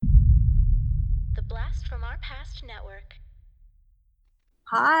The Blast from Our Past Network.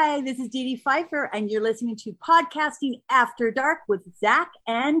 Hi, this is Dee Dee Pfeiffer, and you're listening to Podcasting After Dark with Zach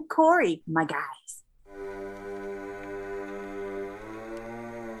and Corey, my guys.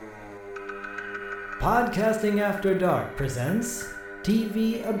 Podcasting After Dark presents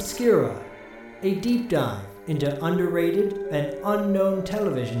TV Obscura, a deep dive into underrated and unknown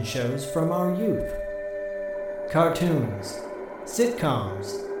television shows from our youth. Cartoons,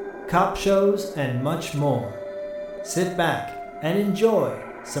 sitcoms, cop shows, and much more. Sit back and enjoy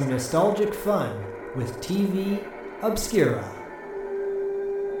some nostalgic fun with TV Obscura.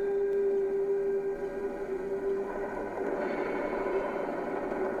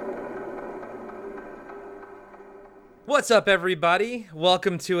 What's up, everybody?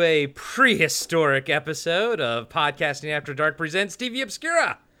 Welcome to a prehistoric episode of Podcasting After Dark presents TV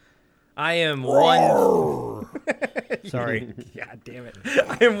Obscura. I am one. Sorry, God damn it!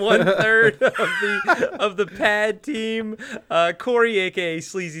 I am 1/3 of the Pad team. Corey, aka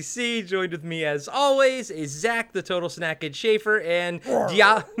Sleazy C, joined with me as always is Zach, the Total Snackhead Schaefer, and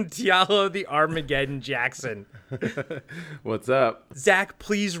Diallo, the Armageddon Jackson. What's up, Zach?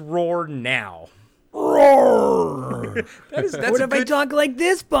 Please roar now. Roar! That's what if I talk like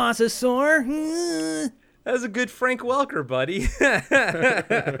this, Bossasaur? That was a good Frank Welker, buddy.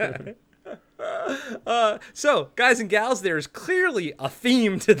 So, guys and gals, there's clearly a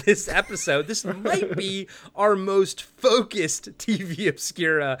theme to this episode. This might be our most focused TV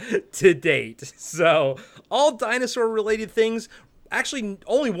Obscura to date. So, all dinosaur-related things. Actually,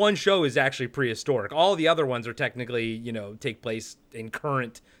 only one show is actually prehistoric. All the other ones are technically, take place in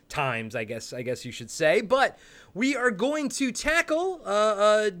current times, I guess you should say. But we are going to tackle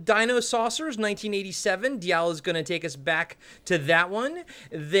Dino Saucers, 1987. Diallo's going to take us back to that one.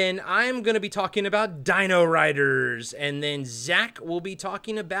 Then I'm going to be talking about Dino Riders. And then Zach will be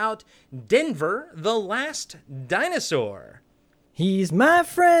talking about Denver, the Last Dinosaur. He's my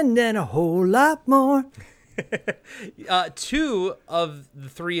friend and a whole lot more. Two of the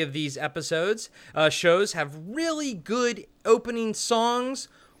three of these shows have really good opening songs.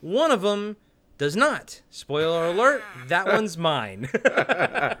 One of them does not. Spoiler alert, that one's mine.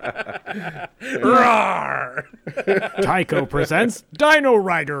 Roar! Tycho presents Dino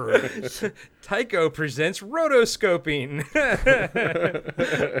Riders. Tycho presents rotoscoping.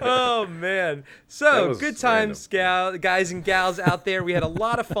 Oh, man. So, good times, guys and gals out there. We had a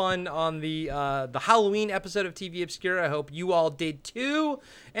lot of fun on the Halloween episode of TV Obscura. I hope you all did too.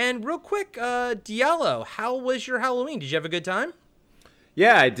 And real quick, Diallo, how was your Halloween? Did you have a good time?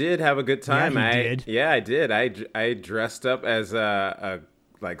 Yeah, I did have a good time. Yeah, you did. Yeah, I did. I dressed up as a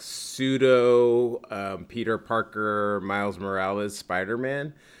pseudo Peter Parker, Miles Morales,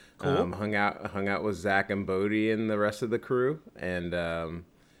 Spider-Man. Cool. Hung out with Zach and Bodie and the rest of the crew, and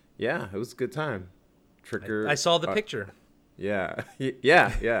yeah, it was a good time. I saw the picture. Yeah.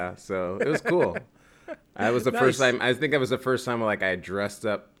 So it was cool. I was the first time. I think it was the first time I dressed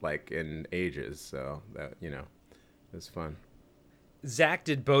up in ages. So that it was fun. Zach,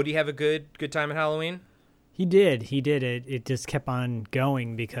 did Bodie have a good time at Halloween? He did. It just kept on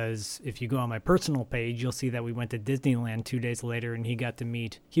going because if you go on my personal page, you'll see that we went to Disneyland 2 days later and he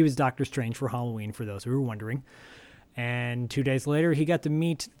was Doctor Strange for Halloween, for those who were wondering. And 2 days later, he got to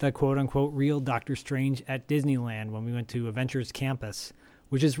meet the quote-unquote real Doctor Strange at Disneyland when we went to Avengers Campus,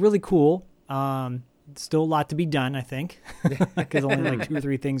 which is really cool. Still a lot to be done, I think, because only 2 or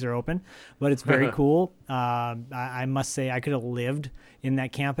 3 things are open, but it's very cool. I must say I could have lived in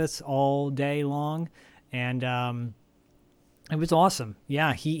that campus all day long, and it was awesome.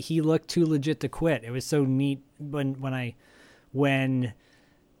 Yeah, he looked too legit to quit. It was so neat when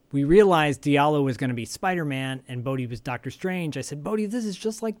we realized Diallo was going to be Spider-Man and Bodie was Doctor Strange. I said, Bodie, this is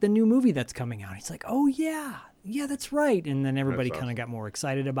just like the new movie that's coming out. He's like, oh yeah, that's right. And then everybody kind of got more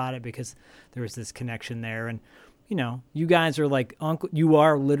excited about it because there was this connection there. And, you guys are like uncle. You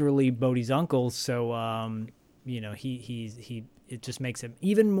are literally Bodie's uncles. So, it just makes him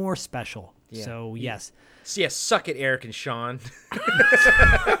even more special. Yeah. So, yes. So, yeah, suck it, Eric and Sean.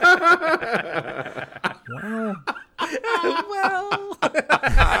 Well.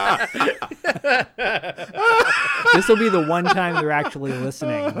 This will be the one time they're actually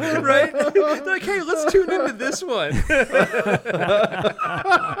listening. Right? They're like, hey, let's tune into this one.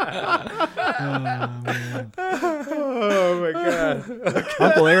 Oh my God.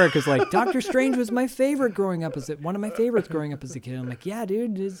 Uncle Eric is like, Doctor Strange was my favorite growing up one of my favorites growing up as a kid. I'm like, yeah,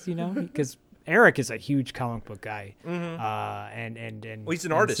 dude, because Eric is a huge comic book guy. And Well, he's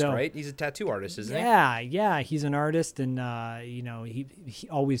an and artist, so- right? He's a tattoo artist, isn't he? Yeah, he's an artist, and he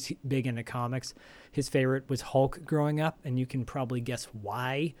always big into comics. His favorite was Hulk growing up, and you can probably guess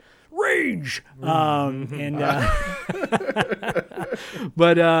why. Rage.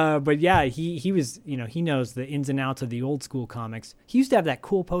 But yeah, he was, he knows the ins and outs of the old school comics. He used to have that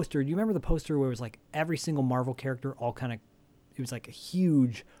cool poster. Do you remember the poster where it was like every single Marvel character all kind of, it was like a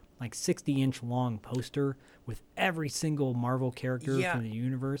huge, like 60-inch long poster with every single Marvel character Yeah, from the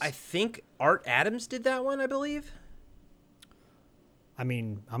universe? I think Art Adams did that one, I believe. I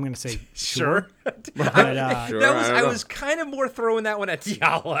mean, I'm going to say Sure. But, Sure, I don't was kind of more throwing that one at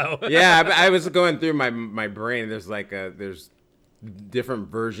Diallo. Yeah, I was going through my brain. There's there's different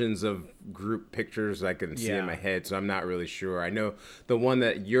versions of group pictures I can see Yeah. in my head, so I'm not really sure. I know the one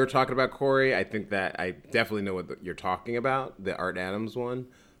that you're talking about, Corey. I think that I definitely know what you're talking about, the Art Adams one.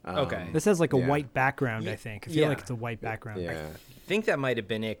 Okay. this has like a Yeah. white background, I think. I feel Yeah. like it's a white background. Yeah. I think that might have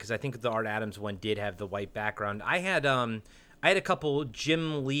been it because I think the Art Adams one did have the white background. I had a couple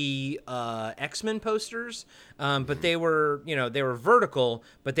Jim Lee X-Men posters, but they were they were vertical,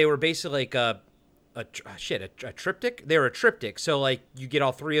 but they were basically like a triptych. They were a triptych, so like you get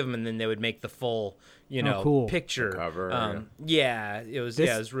all three of them, and then they would make the full cool. picture The cover, it was This-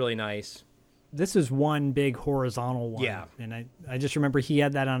 it was really nice. This is one big horizontal one. Yeah. And I just remember he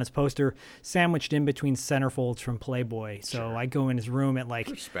had that on his poster sandwiched in between centerfolds from Playboy. So I go in his room at like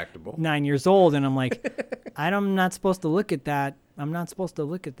Respectable. 9 years old, and I'm like, I'm not supposed to look at that. I'm not supposed to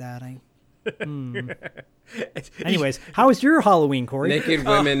look at that. Anyways, how was your Halloween, Corey? Naked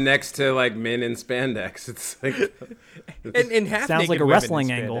women next to like men in spandex. It's like And half Sounds like naked a women wrestling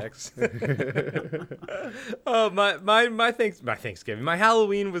in angle. spandex. My Thanksgiving, my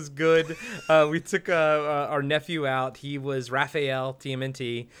Halloween was good. We took our nephew out. He was Raphael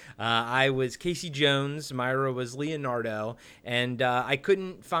TMNT. I was Casey Jones. Myra was Leonardo, and I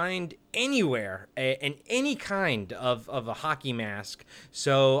couldn't find anywhere any kind of a hockey mask,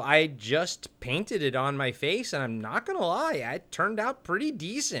 so I just painted it on my face, and I'm not gonna lie, it turned out pretty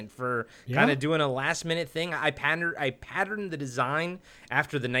decent for kind of doing a last minute thing. I patterned the design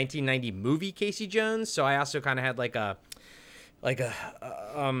after the 1990 movie Casey Jones, so I also kind of had like a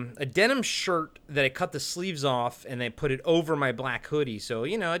denim shirt that I cut the sleeves off and they put it over my black hoodie. So,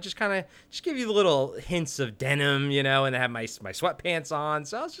 I just give you the little hints of denim, and I have my sweatpants on.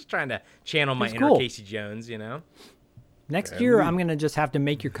 So I was just trying to channel my That's inner cool. Casey Jones, Next year, I'm going to just have to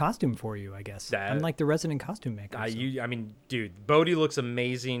make your costume for you, I guess. I'm like the resident costume maker. so. Dude, Bodie looks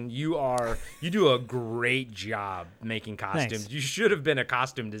amazing. You do a great job making costumes. Thanks. You should have been a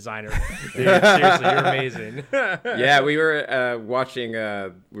costume designer. Dude, seriously, you're amazing. yeah, we were watching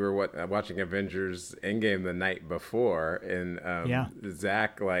watching Avengers Endgame the night before, and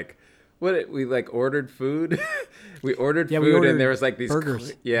Zach we ordered food. we ordered food, and there was like these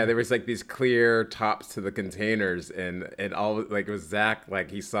burgers. there was like these clear tops to the containers, and all like it was Zach,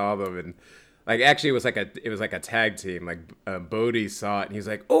 like he saw them, and like actually it was like a tag team. Like Bodie saw it, and he was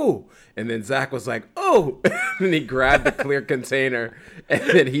like, "Oh!" and then Zach was like, "Oh!" and he grabbed the clear container, and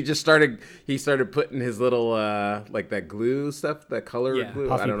then he started putting his little like that glue stuff, that color glue.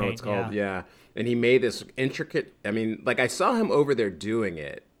 Puffy I don't know what it's called. Yeah, and he made this intricate. I mean, like I saw him over there doing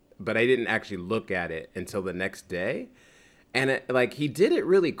it, but I didn't actually look at it until the next day. And he did it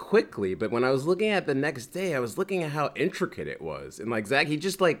really quickly, but when I was looking at it the next day, I was looking at how intricate it was. And like Zach, he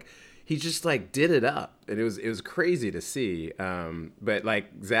just did it up, and it was crazy to see. But like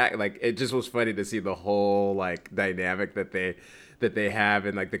Zach, like it just was funny to see the whole like dynamic that they have,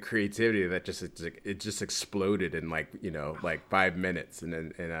 and like the creativity that just exploded in like 5 minutes. And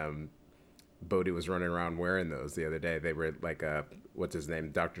then Bodhi was running around wearing those the other day. They were like what's his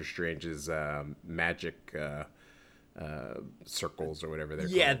name, Doctor Strange's magic circles or whatever they're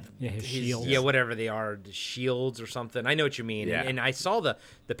called. his shields. Yeah, whatever they are, the shields or something. I know what you mean. Yeah. And I saw the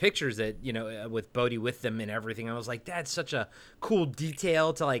pictures that with Bodhi with them and everything. I was like, that's such a cool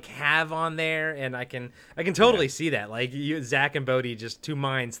detail to like have on there, and I can totally see that. Like Zach and Bodhi, just two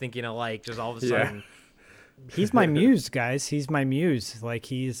minds thinking alike, just all of a sudden. He's my muse, guys. He's my muse. Like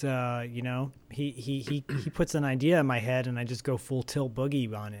he's he puts an idea in my head, and I just go full tilt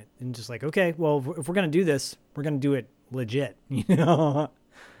boogie on it, and just like, okay, well, if we're gonna do this, we're gonna do it legit.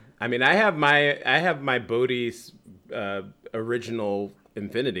 I mean, I have my Bodhi's original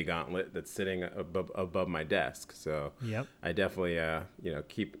Infinity Gauntlet that's sitting above my desk. So Yep. I definitely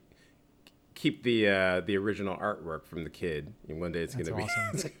keep the original artwork from the kid. And one day it's gonna be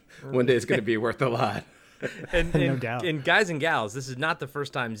awesome. one day it's gonna be worth a lot. No doubt. And guys and gals, this is not the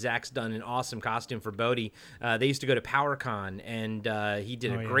first time Zach's done an awesome costume for Bodhi. They used to go to PowerCon, and he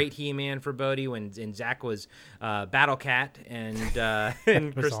did a great He-Man for Bodhi and Zach was Battle Cat, and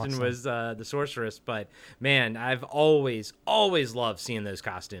and Kristen awesome. was the Sorceress. But man, I've always loved seeing those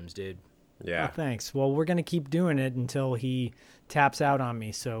costumes, dude. Yeah. Oh, thanks. Well, we're gonna keep doing it until he taps out on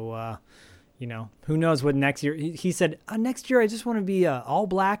me. So, who knows what next year? He said next year I just want to be all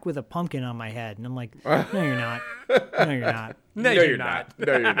black with a pumpkin on my head, and I'm like, no, you're not. No, you're not. No, you're not.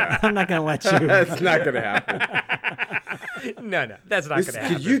 No, you're not. I'm not gonna let you. That's not gonna happen. No, that's not gonna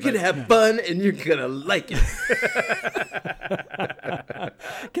happen. You can have fun, and you're gonna like it.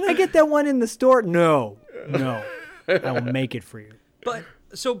 Can I get that one in the store? No. I will make it for you. But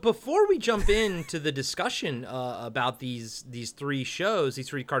so before we jump into the discussion about these three shows, these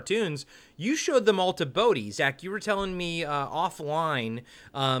three cartoons, you showed them all to Bodhi. Zach, you were telling me offline,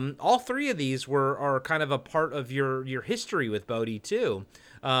 all three of these are kind of a part of your history with Bodhi too.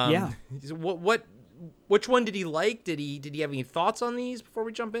 Yeah. Which one did he like? Did he have any thoughts on these before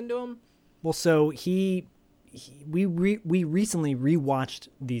we jump into them? Well, so we recently rewatched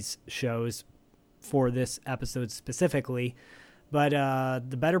these shows for this episode specifically. But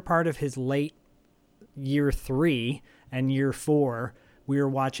the better part of his late year 3 and year 4, we were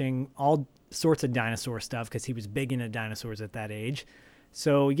watching all sorts of dinosaur stuff because he was big into dinosaurs at that age.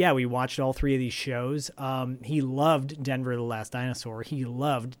 So, yeah, we watched all three of these shows. He loved Denver the Last Dinosaur. He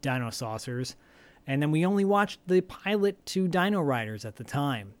loved Dino Saucers. And then we only watched the pilot to Dino Riders at the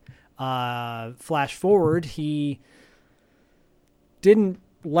time. Flash forward, he didn't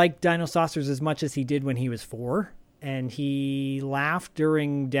like Dino Saucers as much as he did when he was 4. And he laughed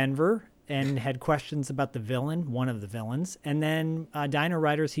during Denver and had questions about the villain, one of the villains. And then Dino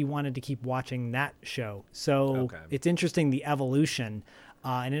Riders, he wanted to keep watching that show. So It's interesting, the evolution.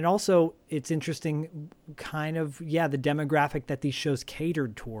 And it's interesting kind of, the demographic that these shows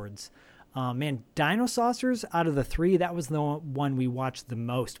catered towards. Man, Dino Saucers, out of the 3, that was the one we watched the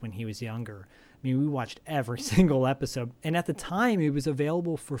most when he was younger. I mean, we watched every single episode. And at the time, it was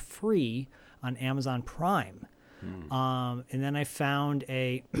available for free on Amazon Prime. And then I found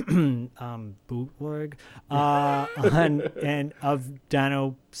a bootleg of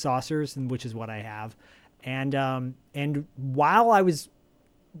Dino Saucers, which is what I have. And while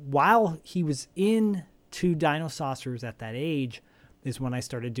he was into Dino Saucers at that age, is when I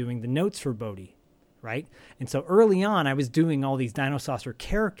started doing the notes for Bodhi, right? And so early on, I was doing all these Dino Saucer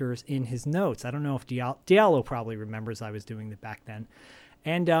characters in his notes. I don't know if Diallo probably remembers I was doing it back then.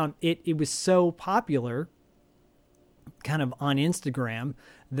 And it was so popular kind of on Instagram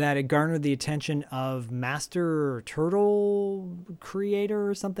that it garnered the attention of Master Turtle Creator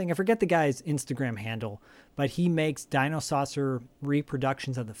or something. I forget the guy's Instagram handle, but he makes Dino Saucer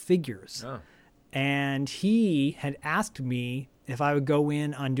reproductions of the figures. Oh. And he had asked me if I would go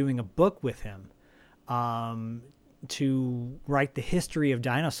in on doing a book with him to write the history of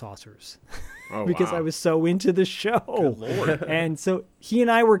Dino Saucers. Oh, because wow. I was so into the show. Good Lord. And so he and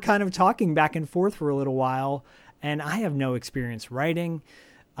I were kind of talking back and forth for a little while. And I have no experience writing,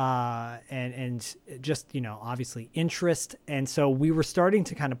 and just, obviously interest. And so we were starting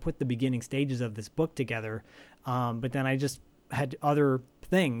to kind of put the beginning stages of this book together. But then I just had other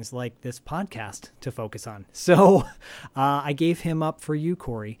things like this podcast to focus on. So I gave him up for you,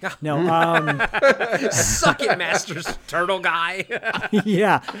 Corey. No, suck it, Master Turtle guy.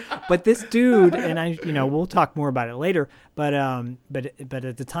 Yeah, but this dude, and we'll talk more about it later. But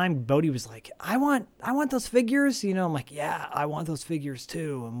at the time, Bodhi was like, I want those figures. I'm like, yeah, I want those figures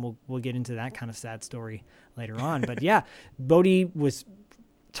too. And we'll get into that kind of sad story later on. But yeah, Bodhi was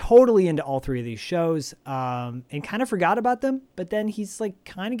totally into all three of these shows, and kind of forgot about them, but then he's like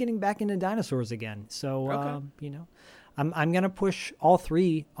kind of getting back into dinosaurs again. So, I'm going to push all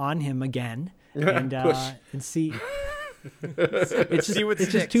three on him again and see.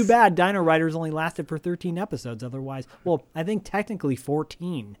 It's just too bad Dino Riders only lasted for 13 episodes. Otherwise, well, I think technically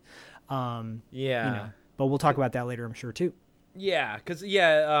 14. But we'll talk about that later, I'm sure too. Yeah. Cause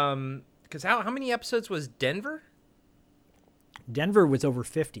how many episodes was Denver? Denver was over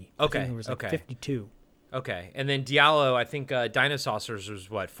 50. Okay. I think it was like 52. Okay. And then Diallo, I think Dino Saucers was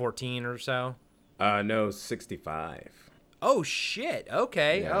what, 14 or so? No, 65. Oh shit.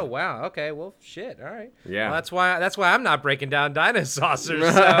 Okay. Yeah. Oh wow. Okay. Well, shit. All right. Yeah. Well, that's why I'm not breaking down Dino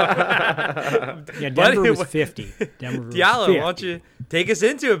Saucers. So. Yeah, Denver was 50. Diallo, why don't you take us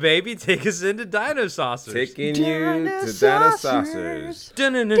into it, baby? Take us into Dino Saucers. Taking you to Dino Saucers.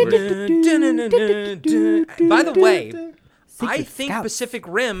 By the way, Secret think Scouts. Pacific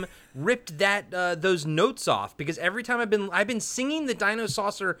Rim ripped those notes off, because every time I've been singing the Dino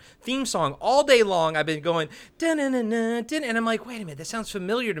Saucer theme song all day long. I've been going dun-dun-dun-dun, and I'm like, wait a minute, that sounds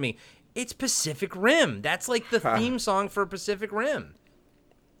familiar to me. It's Pacific Rim. That's like the theme song for Pacific Rim.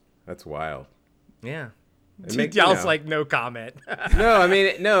 That's wild. Yeah. Y'all's like, no comment. No, I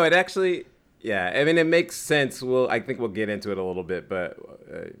mean, no, it actually, yeah, I mean, it makes sense. I think we'll get into it a little bit, but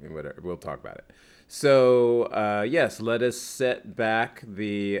whatever, we'll talk about it. So, yes, let us set back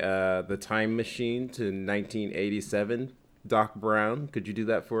the time machine to 1987. Doc Brown, could you do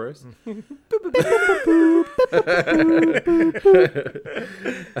that for us?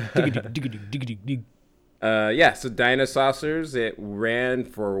 Yeah, so Dino Saucers, it ran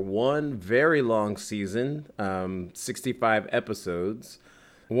for one very long season, 65 episodes.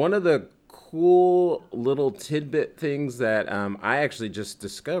 One of the cool little tidbit things that I actually just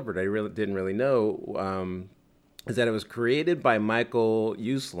discovered, I really didn't really know, is that it was created by Michael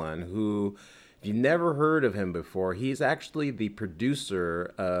Uslan, who, if you've never heard of him before, he's actually the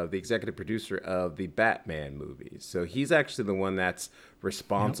executive producer of the Batman movies. So he's actually the one that's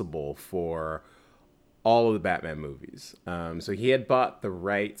responsible for all of the Batman movies. So he had bought the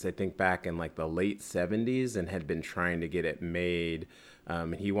rights, I think, back in like the late 70s and had been trying to get it made.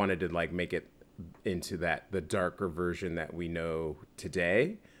 And he wanted to like make it into the darker version that we know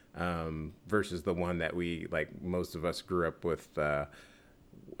today, versus the one that we, like, most of us grew up with from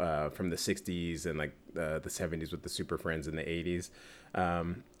the 60s and like the 70s with the Super Friends in the 80s.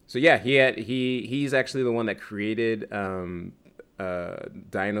 So yeah, he's actually the one that created Dino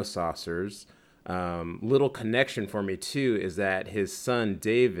Saucers. Little connection for me too is that his son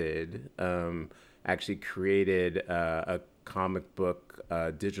David actually created a comic book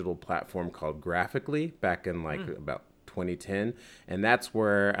digital platform called Graphically back in like about 2010, and that's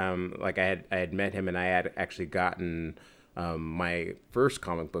where like I had met him, and I had actually gotten my first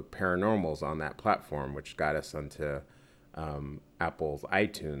comic book Paranormals on that platform, which got us onto Apple's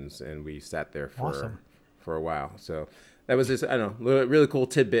iTunes, and we sat there for a while. So that was just, I don't know, really cool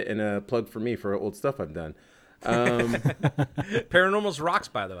tidbit and a plug for me for old stuff I've done. Paranormals rocks,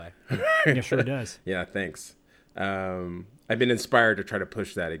 by the way. Yeah, sure does. Yeah, thanks. I've been inspired to try to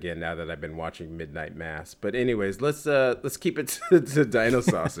push that again now that I've been watching Midnight Mass. But anyways, let's keep it to Dino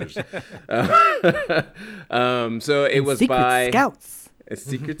Saucers. So it was by Scouts.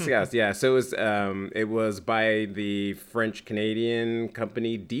 Secret Scouts. Yeah. So it was by the French Canadian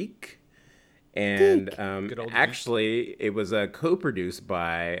company Deke. And actually, it was co-produced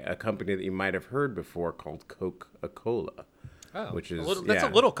by a company that you might have heard before called Coca-Cola. Oh, which is that's a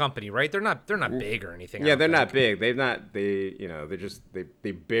little company, right? They're not big or anything. Yeah, they're not big. They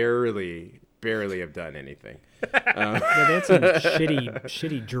barely have done anything. Yeah, they had some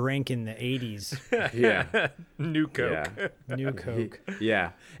shitty drink in the 80s. Yeah, New Coke. Yeah. New Coke.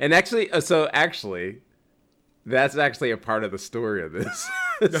 Yeah, and actually, that's actually a part of the story of this.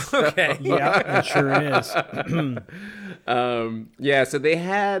 Okay. Yeah, it sure is. Yeah, so they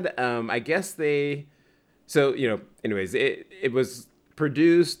had, I guess they. So, anyways, it was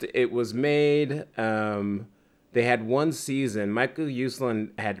produced, it was made, they had one season. Michael Uslan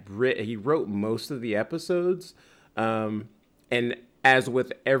he wrote most of the episodes, and as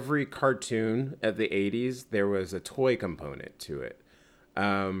with every cartoon of the 80s, there was a toy component to it.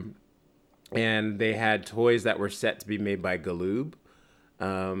 And they had toys that were set to be made by Galoob,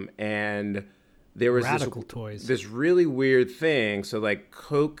 and there was Radical toys. This really weird thing. So, like,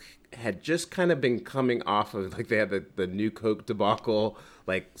 Coke had just kind of been coming off of, like, they had the new Coke debacle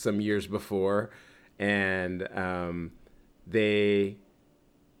like some years before, and they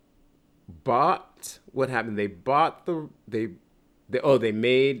bought what happened. They bought they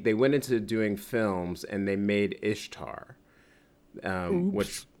went into doing films, and they made Ishtar,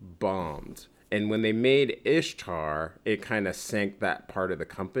 which bombed. And when they made Ishtar, it kind of sank that part of the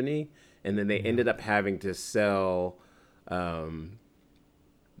company, and then they ended up having to sell.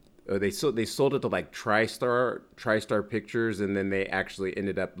 They sold it to like TriStar Pictures, and then they actually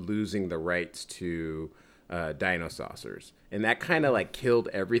ended up losing the rights to Dino Saucers, and that kind of like killed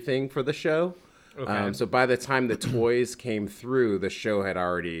everything for the show. Okay. So by the time the toys came through, the show had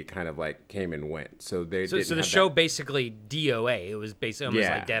already kind of like came and went. So the show basically DOA. It was basically almost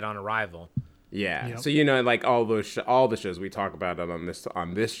like Dead on Arrival. Yeah. Yep. So like all the shows we talk about it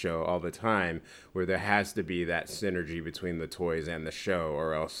on this show all the time, where there has to be that synergy between the toys and the show,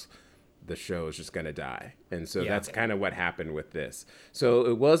 or else the show is just going to die. And so that's kind of what happened with this. So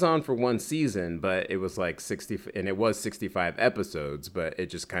it was on for one season, but it was like 65 episodes, but it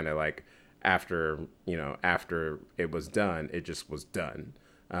just kind of like after it was done, it just was done.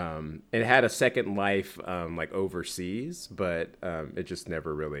 It had a second life like overseas, but it just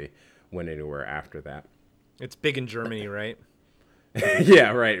never really went anywhere after that. It's big in Germany, right?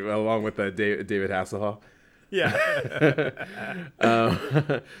 Yeah, right. Along with David Hasselhoff. Yeah.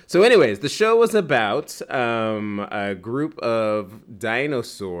 So anyways, the show was about a group of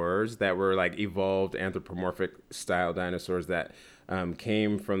dinosaurs that were like evolved anthropomorphic style dinosaurs that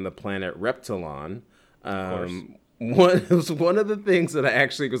came from the planet Reptilon. One of the things that I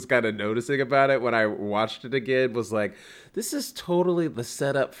actually was kind of noticing about it when I watched it again was like, this is totally the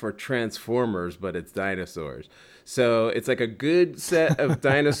setup for Transformers, but it's dinosaurs. So it's like a good set of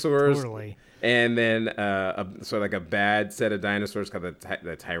dinosaurs. Totally. And then sort of like a bad set of dinosaurs called the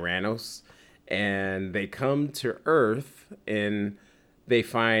Tyrannos. And they come to Earth and they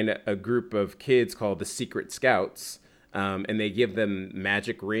find a group of kids called the Secret Scouts. And they give them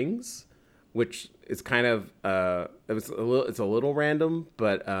magic rings, which is kind of it's a little random,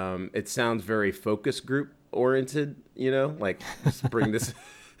 but it sounds very focus group oriented, like let's bring this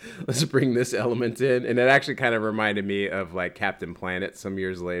let's bring this element in. And it actually kind of reminded me of like Captain Planet some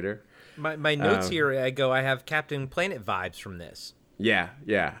years later. My notes here, I have Captain Planet vibes from this. Yeah.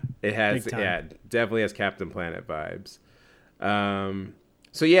 It has, Big time. yeah, definitely has Captain Planet vibes.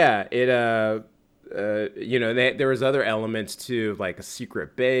 So yeah, it, there was other elements too, like a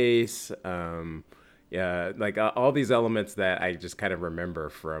secret base. Yeah, like all these elements that I just kind of remember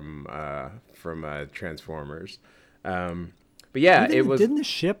from Transformers. But yeah,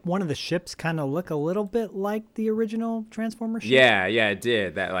 Didn't one of the ships kind of look a little bit like the original Transformers ship? Yeah, it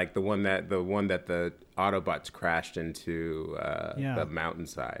did. That like the one that the Autobots crashed into the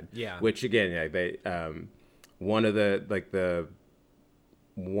mountainside. Yeah. Which again, they one of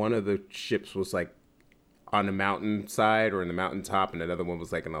the ships was like on a mountainside or in the mountaintop, and another one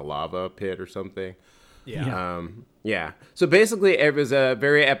was like in a lava pit or something. Yeah. So basically, it was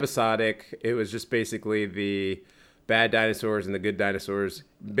very episodic. It was just basically the bad dinosaurs and the good dinosaurs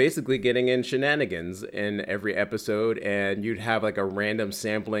basically getting in shenanigans in every episode, and you'd have like a random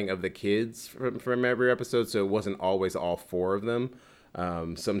sampling of the kids from every episode, so it wasn't always all four of them.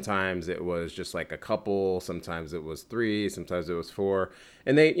 Sometimes it was just like a couple, sometimes it was three, sometimes it was four,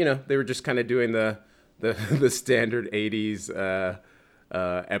 and they were just kind of doing the standard 80s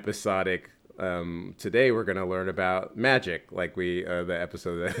episodic. Today we're going to learn about magic, like the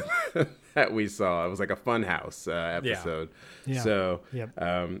episode that we saw. It was like a Funhouse episode. Yeah. So Yep.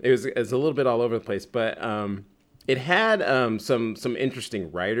 it was a little bit all over the place, but it had some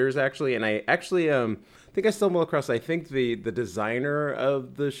interesting writers actually, and I actually think I stumbled across. I think the designer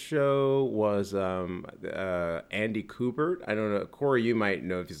of the show was Andy Kubert. I don't know, Corey, you might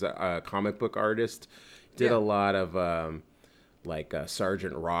know if he's a comic book artist. Did a lot of like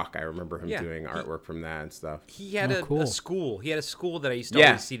Sergeant Rock. I remember him doing artwork from that and stuff. He had cool. a school. He had a school that I used to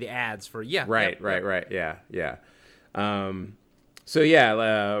always see the ads for. Yeah. Right. Yeah. So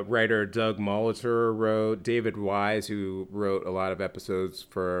writer Doug Molitor wrote. David Wise, who wrote a lot of episodes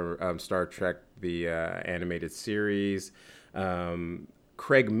for Star Trek, the animated series.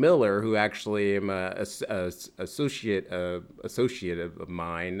 Craig Miller, who actually am a associate of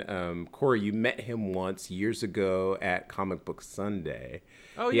mine. Corey, you met him once years ago at Comic Book Sunday.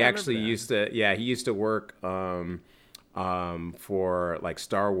 Oh, he yeah, actually used to work for like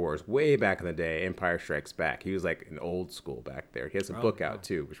Star Wars way back in the day, Empire Strikes Back. He was like an old school back there. He has a book out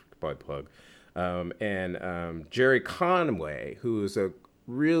too, which we could probably plug. And Jerry Conway, who is a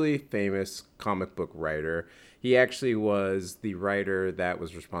really famous comic book writer. He actually was the writer that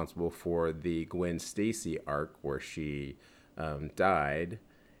was responsible for the Gwen Stacy arc where she died.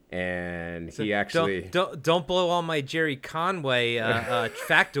 And he actually don't blow all my Jerry Conway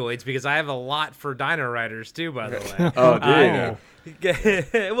factoids, because I have a lot for Dino Riders too, by the way. Oh, dude.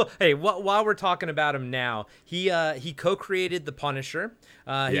 Well, hey, while we're talking about him now, he co-created The Punisher.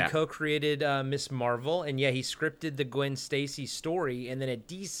 He co-created Miss Marvel, and he scripted the Gwen Stacy story. And then at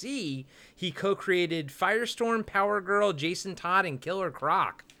DC, he co-created Firestorm, Power Girl, Jason Todd, and Killer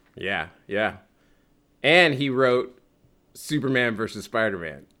Croc. Yeah. And he wrote Superman versus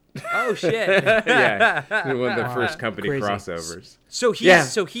Spider-Man. Oh shit! Yeah, one of the first company Crazy. crossovers. So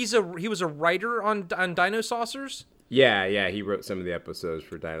he was a writer on Dino Saucers. Yeah, he wrote some of the episodes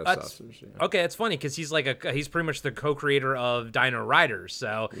for Dino Saucers. Yeah. Okay, that's funny because he's he's pretty much the co-creator of Dino Riders,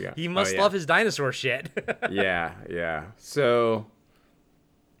 so he must yeah. love his dinosaur shit. Yeah. So,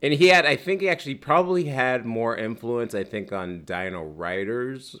 and I think he actually probably had more influence, I think, on Dino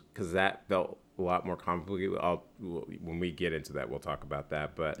Riders, because that felt a lot more complicated. When we get into that, we'll talk about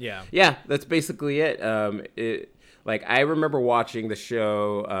that. But yeah, that's basically it. I remember watching the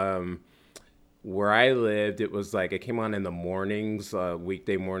show. where I lived, it was like it came on in the mornings,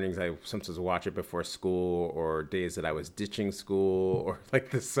 weekday mornings. I sometimes watch it before school or days that I was ditching school or like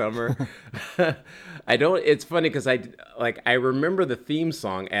the summer. I don't. It's funny because I remember the theme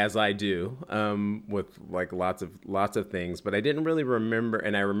song as I do, with like lots of things, but I didn't really remember.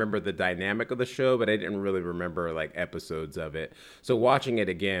 And I remember the dynamic of the show, but I didn't really remember like episodes of it. So watching it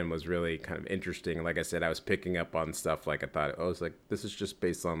again was really kind of interesting. Like I said, I was picking up on stuff like I thought, oh, it's like this is just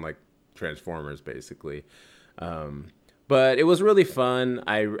based on like Transformers basically. But it was really fun.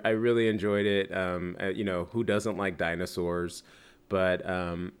 I really enjoyed it. Who doesn't like dinosaurs? But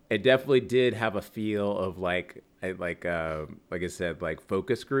it definitely did have a feel of like I said, like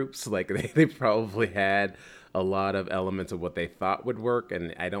focus groups. Like they probably had a lot of elements of what they thought would work,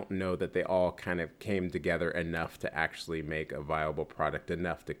 and I don't know that they all kind of came together enough to actually make a viable product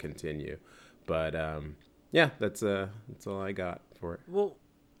enough to continue. But that's all I got for it. Well,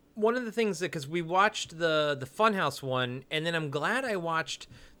 one of the things that, because we watched the Funhouse one, and then I'm glad I watched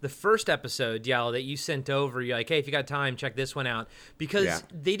the first episode, Diallo, that you sent over. You're like, hey, if you got time, check this one out, because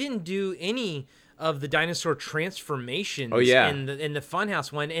they didn't do any of the dinosaur transformations in the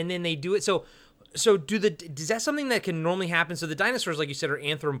Funhouse one, and then they do it. So is that something that can normally happen? So the dinosaurs, like you said, are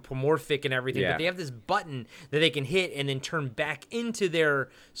anthropomorphic and everything, but they have this button that they can hit and then turn back into their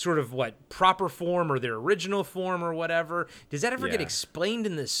sort of proper form or their original form or whatever. Does that ever get explained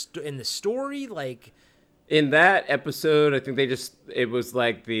in the story? Like in that episode, I think it was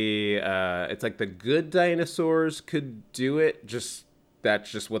like it's like the good dinosaurs could do it. That's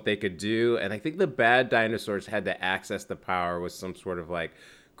just what they could do. And I think the bad dinosaurs had to access the power with some sort of like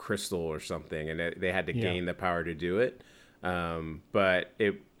crystal or something, and they had to gain the power to do it. But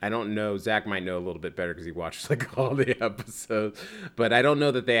I don't know. Zach might know a little bit better because he watched like all the episodes. But I don't know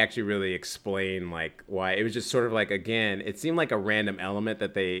that they actually really explain like why. It was just sort of like, again, it seemed like a random element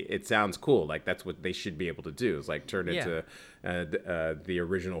that it sounds cool. Like that's what they should be able to do, is like turn into the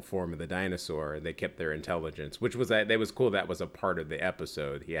original form of the dinosaur. And they kept their intelligence, which was that was cool. That was a part of the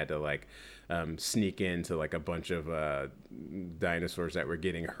episode. He had to like sneak into like a bunch of dinosaurs that were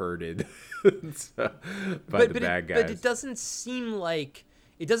getting herded by the bad guys. But it doesn't seem like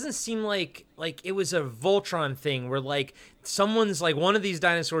it was a Voltron thing where like someone's like, one of these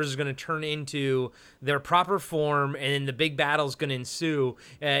dinosaurs is going to turn into their proper form and then the big battle's going to ensue.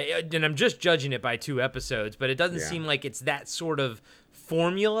 And I'm just judging it by 2 episodes, but it doesn't seem like it's that sort of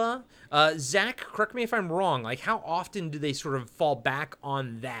formula. Zach, correct me if I'm wrong. Like, how often do they sort of fall back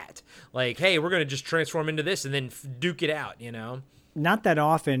on that? Like, hey, we're going to just transform into this and then duke it out, you know? Not that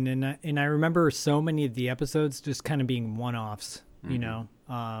often. And I remember so many of the episodes just kind of being one-offs, you know?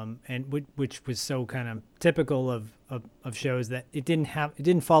 And which was so kind of typical of shows that it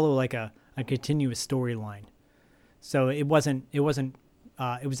didn't follow like a continuous storyline. So it was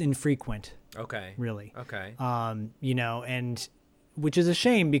infrequent. Okay. Really. Okay. And which is a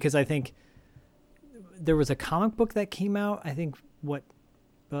shame because I think there was a comic book that came out. I think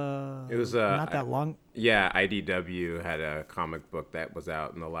it was not that long. Yeah. IDW had a comic book that was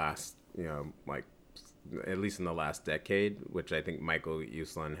out in the last, at least in the last decade, which I think Michael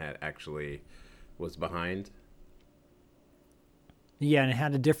Uslan was behind. Yeah, and it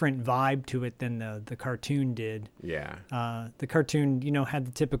had a different vibe to it than the cartoon did. Yeah. The cartoon, had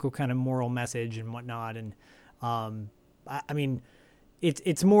the typical kind of moral message and whatnot, and I mean,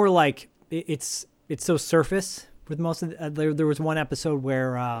 it's more like it's so surface with most of there was one episode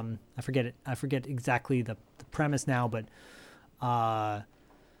where I forget exactly the premise now, but I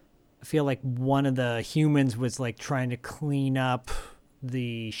feel like one of the humans was like trying to clean up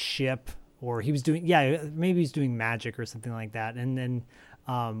the ship, or he was doing, maybe he's doing magic or something like that. And then,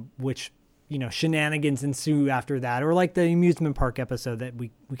 which, shenanigans ensue after that, or like the amusement park episode that we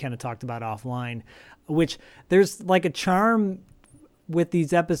kind of talked about offline, which there's like a charm with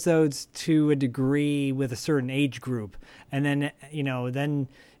these episodes to a degree with a certain age group. And then, then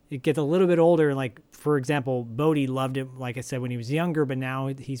it gets a little bit older. Like, for example, Bodhi loved it, like I said, when he was younger, but now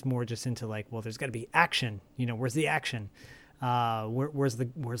he's more just into like, well, there's got to be action. Where's the action? Where's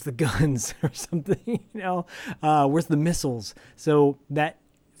the guns or something? Where's the missiles? So that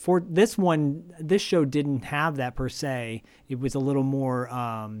for this one, this show didn't have that per se. It was a little more,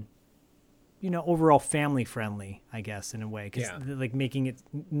 overall family friendly, I guess, in a way, because like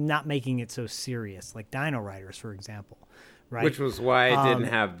not making it so serious, like Dino Riders, for example. Right. Which was why it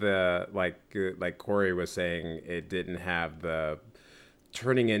didn't have the, like Corey was saying, it didn't have the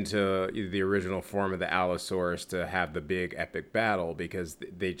turning into the original form of the Allosaurus to have the big epic battle, because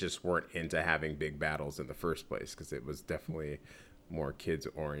they just weren't into having big battles in the first place, because it was definitely more kids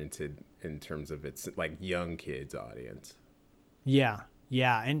oriented in terms of its like young kids audience. Yeah.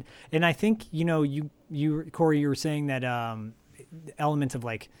 Yeah, and I think you Corey, you were saying that elements of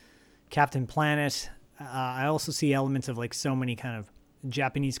like Captain Planet. I also see elements of like so many kind of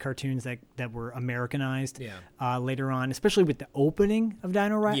Japanese cartoons that were Americanized later on, especially with the opening of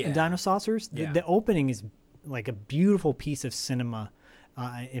Dino Saucers. The opening is like a beautiful piece of cinema,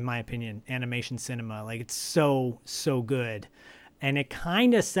 in my opinion, animation cinema. Like it's so good. And it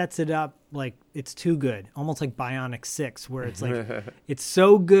kind of sets it up like it's too good, almost like Bionic 6, where it's like it's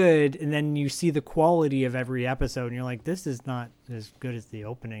so good, and then you see the quality of every episode, and you're like, this is not as good as the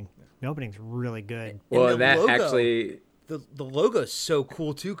opening. The opening's really good. Well, that logo, actually... The logo's so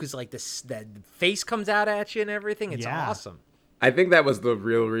cool, too, because like that face comes out at you and everything. It's awesome. I think that was the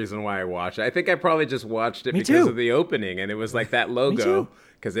real reason why I watched it. I think I probably just watched it because too. of the opening, and it was like that logo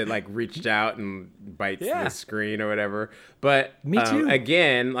because it like reached out and bites the screen or whatever. But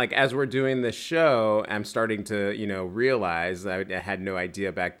again, like as we're doing the show, I'm starting to realize I had no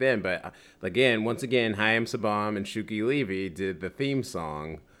idea back then. But once again, Chaim Saban and Shuki Levy did the theme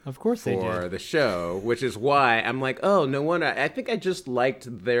song. Of course they for did. the show, which is why I'm like, oh, no wonder. I think I just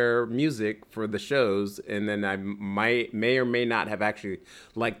liked their music for the shows, and then I may or may not have actually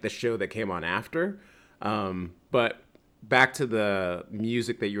liked the show that came on after. But back to the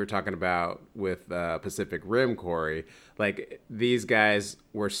music that you were talking about with Pacific Rim, Corey, like these guys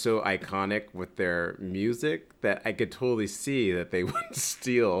were so iconic with their music that I could totally see that they would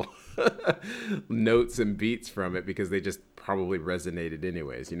steal notes and beats from it because they just probably resonated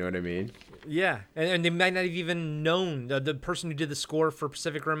anyways. You know what I mean? Yeah, and they might not have even known, the person who did the score for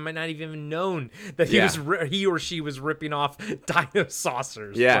Pacific Rim might not have even known that he or she was ripping off Dino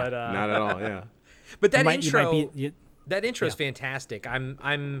Saucers. Yeah, but, not at all. Yeah, but that intro. That intro is fantastic. I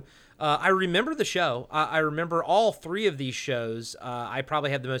remember the show. I remember all three of these shows. I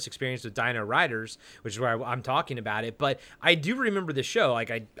probably had the most experience with Dino Riders, which is why I'm talking about it. But I do remember the show.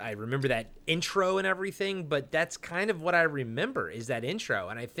 Like I remember that intro and everything. But that's kind of what I remember is that intro.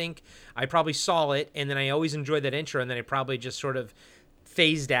 And I think I probably saw it, and then I always enjoyed that intro, and then I probably just sort of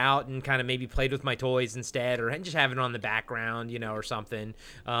phased out and kind of maybe played with my toys instead, or just have it on the background, or something.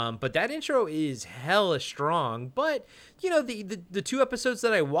 But that intro is hella strong. But the two episodes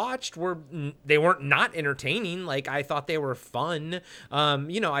that I watched weren't not entertaining. Like I thought they were fun.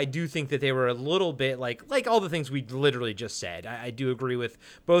 I do think that they were a little bit like all the things we literally just said. I do agree with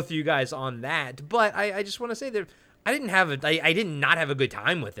both of you guys on that. But I just want to say that I did not have a good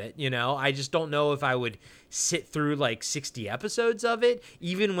time with it. I just don't know if I would sit through like 60 episodes of it,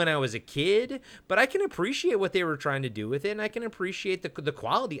 even when I was a kid. But I can appreciate what they were trying to do with it, and I can appreciate the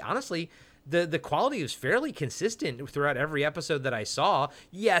quality. Honestly, the quality was fairly consistent throughout every episode that I saw.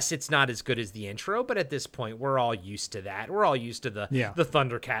 Yes, it's not as good as the intro, but at this point, we're all used to that. We're all used to the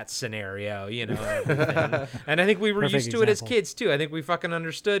Thundercats scenario, everything. And I think we were used to it as kids, too. I think we fucking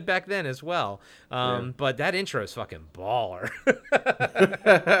understood back then as well. But that intro is fucking baller.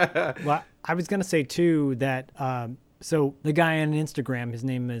 Well, I was going to say, too, that so the guy on Instagram, his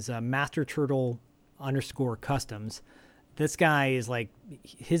name is Master Turtle _Customs. This guy is like,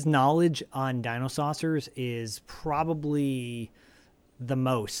 his knowledge on Dino Saucers is probably the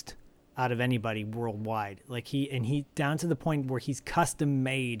most out of anybody worldwide. Like he down to the point where he's custom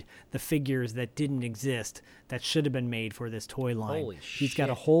made the figures that didn't exist that should have been made for this toy line. Holy He's got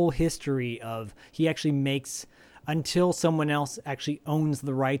a shit. whole history of, he actually makes, until someone else actually owns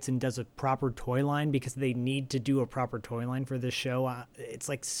the rights and does a proper toy line, because they need to do a proper toy line for this show. It's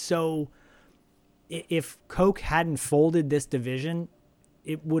like, so if Coke hadn't folded this division,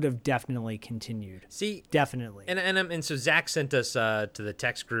 it would have definitely continued. See, definitely. And so Zach sent us to the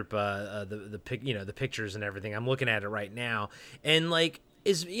text group the pictures and everything. I'm looking at it right now, and like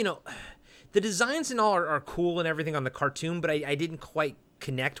the designs and all are cool and everything on the cartoon, but I didn't quite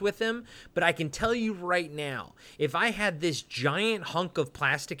connect with them. But I can tell you right now, if I had this giant hunk of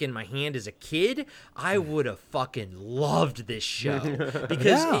plastic in my hand as a kid, I would have fucking loved this show.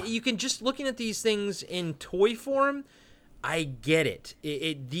 Because you can just, looking at these things in toy form, I get it.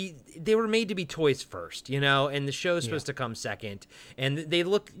 They were made to be toys first, and the show is supposed to come second. And they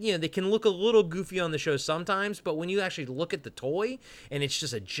look, they can look a little goofy on the show sometimes, but when you actually look at the toy and it's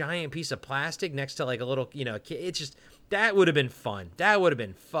just a giant piece of plastic next to like a little, it's just, that would have been fun. That would have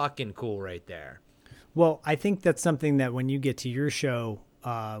been fucking cool right there. Well, I think that's something that when you get to your show,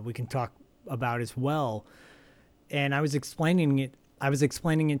 we can talk about as well. And I was explaining it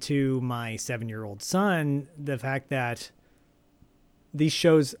to my 7-year-old son, the fact that these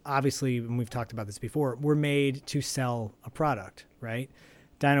shows, obviously, and we've talked about this before, were made to sell a product, right?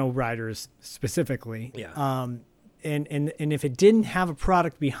 Dino Riders specifically. Yeah. And if it didn't have a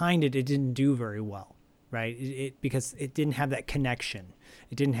product behind it, it didn't do very well. right? Because it didn't have that connection.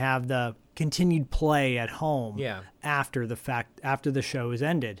 It didn't have the continued play at home after the show is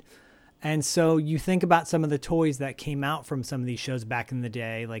ended. And so you think about some of the toys that came out from some of these shows back in the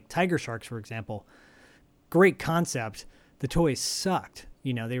day, like Tiger Sharks, for example. Great concept. The toys sucked.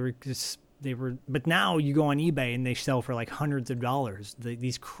 But now you go on eBay and they sell for like hundreds of dollars.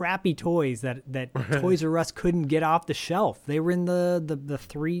 These crappy toys that Toys R Us couldn't get off the shelf. They were in the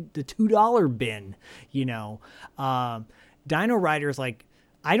 $2 bin, Dino Riders, like,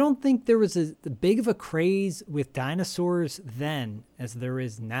 I don't think there was as big of a craze with dinosaurs then as there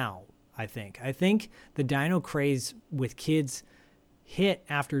is now, I think. I think the dino craze with kids hit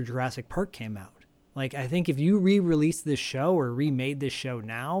after Jurassic Park came out. Like, I think if you re-released this show or remade this show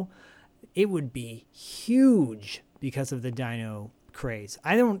now, it would be huge because of the dino craze.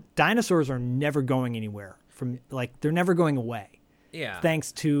 Dinosaurs are never going anywhere they're never going away. Yeah.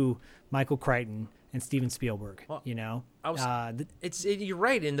 Thanks to Michael Crichton and Steven Spielberg, you're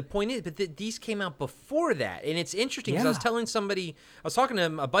right. And the point is, but these came out before that. And it's interesting because I was talking to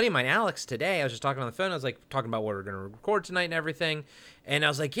a buddy of mine, Alex, today. I was just talking on the phone. I was like talking about what we're going to record tonight and everything. And I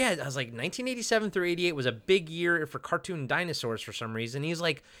was like, 1987 through 88 was a big year for cartoon dinosaurs for some reason. He was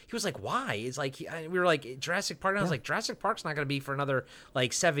like, why? It's like, we were like, Jurassic Park. And I was like, Jurassic Park's not going to be for another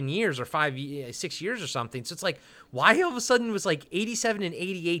like 7 years or 6 years or something. So it's like, why all of a sudden was like 87 and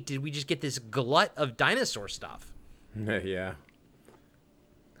 88 did we just get this glut of dinosaur stuff? Yeah.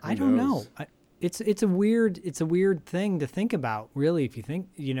 I don't know. It's a weird thing to think about, really. If you think,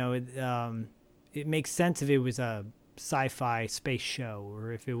 it makes sense if it was a sci-fi space show,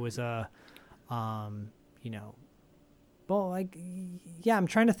 or if it was I'm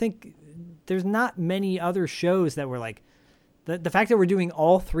trying to think. There's not many other shows that were like the fact that we're doing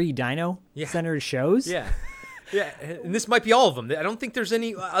all 3 dino centered shows. Yeah. Yeah, and this might be all of them. I don't think there's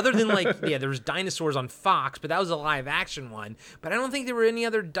any other than there was dinosaurs on Fox, but that was a live action one. But I don't think there were any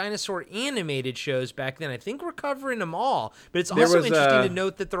other dinosaur animated shows back then. I think we're covering them all. But it's also interesting to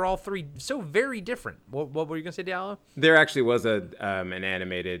note that they're all 3 so very different. What were you going to say, Diallo? There actually was an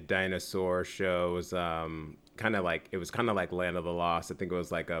animated dinosaur show. It was kind of like Land of the Lost. I think it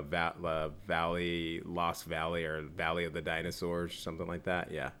was like a Lost Valley or Valley of the Dinosaurs, something like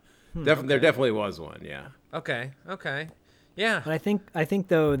that. Yeah. There definitely was one, yeah. Okay. Yeah. But I think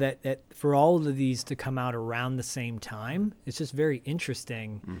though that for all of these to come out around the same time, it's just very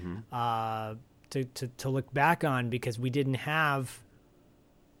interesting to look back on, because we didn't have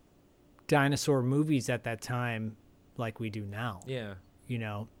dinosaur movies at that time like we do now. Yeah.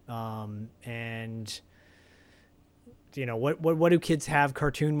 What do kids have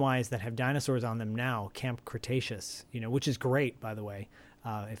cartoon-wise that have dinosaurs on them now? Camp Cretaceous, which is great, by the way.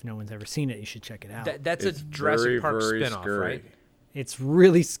 If no one's ever seen it, you should check it out. That's a Jurassic Park spinoff, scary. Right? It's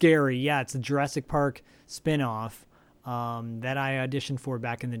really scary. Yeah, it's a Jurassic Park spinoff that I auditioned for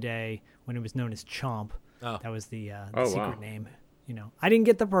back in the day when it was known as Chomp. Oh. That was the secret name. I didn't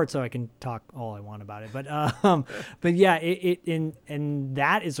get the part, so I can talk all I want about it. But yeah, and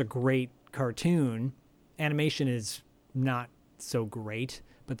that is a great cartoon. Animation is not so great,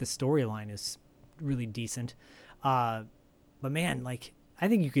 but the storyline is really decent. But man, I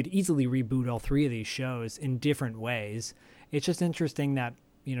think you could easily reboot all 3 of these shows in different ways. It's just interesting that,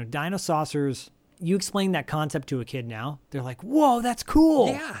 Dino Saucers, you explain that concept to a kid now, they're like, whoa, that's cool.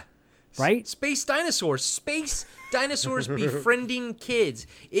 Yeah. Right? Space dinosaurs befriending kids.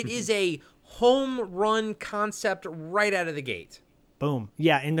 It is a home run concept right out of the gate. Boom.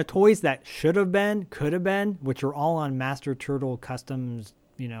 Yeah, and the toys that should have been, could have been, which are all on Master Turtle Customs,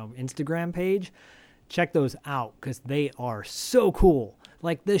 Instagram page, check those out because they are so cool.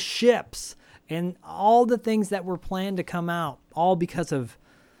 Like the ships and all the things that were planned to come out, all because of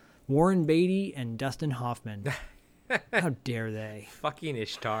Warren Beatty and Dustin Hoffman. How dare they? Fucking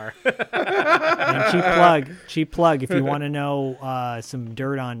Ishtar. And cheap plug. If you want to know some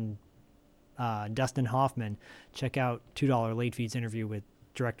dirt on Dustin Hoffman, check out $2 Late Fees interview with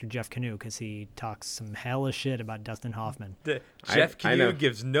director Jeff Canoe, because he talks some hella shit about Dustin Hoffman. Jeff Canoe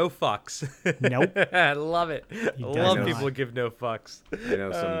gives no fucks. Nope. I love it. I love people who give no fucks. I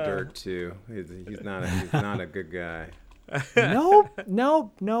know some dirt too. He's not a good guy. Nope.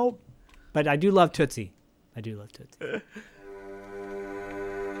 But I do love Tootsie.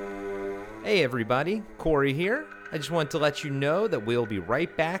 Hey everybody, Corey here. I just want to let you know that we'll be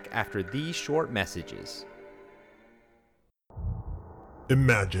right back after these short messages.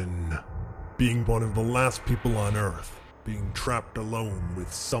 Imagine being one of the last people on Earth, being trapped alone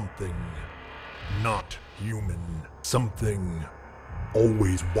with something not human, something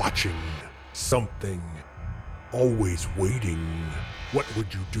always watching, something always waiting. What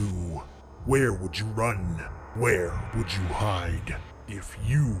would you do? Where would you run? Where would you hide if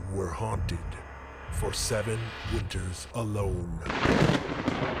you were haunted for 7 winters alone?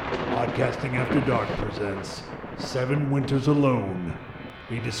 Podcasting After Dark presents 7 Winters Alone,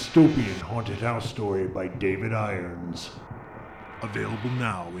 a dystopian haunted house story by David Irons. Available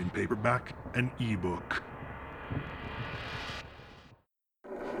now in paperback and ebook.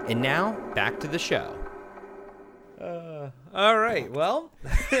 And now, back to the show. All right, well,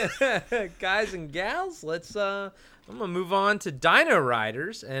 guys and gals, I'm gonna move on to Dino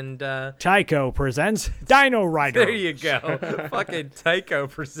Riders, and Tycho presents Dino Rider. there you go. Fucking Tycho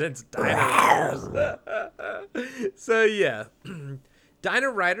presents Dino Riders. So yeah, Dino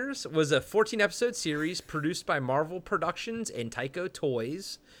Riders was a 14-episode series produced by Marvel Productions and Tycho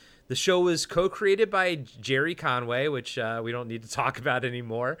Toys. The show was co-created by Jerry Conway, which we don't need to talk about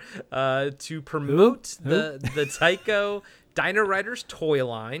anymore, to promote the Tycho Dino Riders toy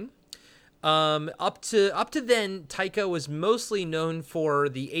line. Up to then, Tycho was mostly known for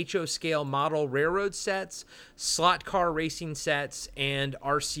the HO scale model railroad sets, slot car racing sets, and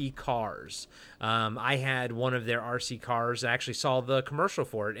RC cars. I had one of their RC cars. I actually saw the commercial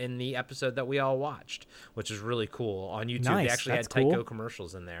for it in the episode that we all watched, which was really cool on YouTube. Nice, They actually had that's Tycho cool.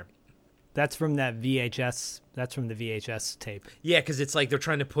 commercials in there. That's from that VHS. That's from the VHS tape. Yeah, because it's like they're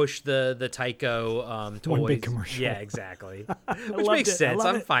trying to push the Tycho toys. One big commercial. Yeah, exactly. Which loved makes it. I sense.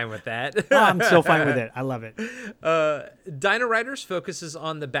 love I'm it. fine with that. I'm so fine with it. I love it. Dino Riders focuses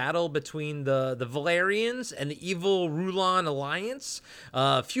on the battle between the Valerians and the evil Rulon Alliance,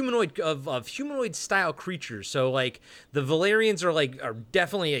 humanoid style creatures. So like the Valerians are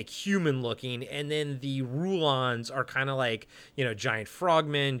definitely like human looking, and then the Rulons are kind of like, you know, giant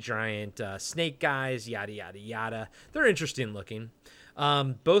frogmen, giant snake guys, yada yada yada. They're interesting looking.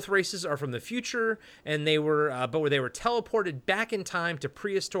 Both races are from the future, and they were teleported back in time to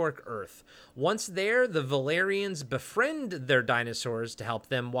prehistoric Earth. Once there, the Valerians befriend their dinosaurs to help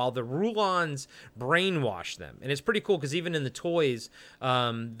them, while the Rulons brainwash them. And it's pretty cool because even in the toys,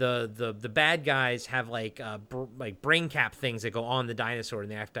 the bad guys have like brain cap things that go on the dinosaur, and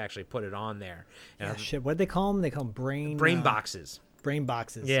they have to actually put it on there. Yeah, shit. What do they call them? They call them Brain boxes. Brain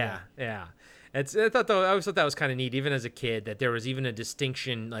boxes. Yeah. I always thought that was kind of neat, even as a kid, that there was even a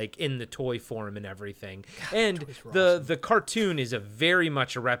distinction like in the toy form and everything. And the cartoon is very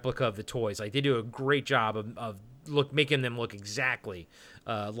much a replica of the toys. Like they do a great job of making them look exactly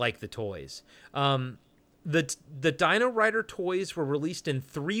like the toys. The Dino Rider toys were released in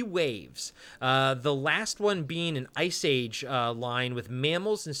 3 waves. The last one being an Ice Age line with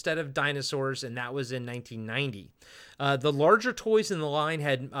mammals instead of dinosaurs, and that was in 1990. The larger toys in the line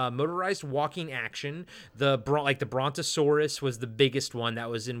had motorized walking action. The Brontosaurus was the biggest one.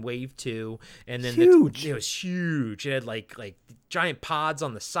 That was in wave 2, and then Huge. It was huge. It had like giant pods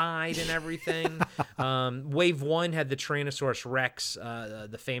on the side and everything. Wave 1 had the Tyrannosaurus Rex,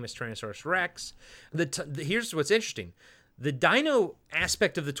 the famous Tyrannosaurus Rex. Here's what's interesting. The dino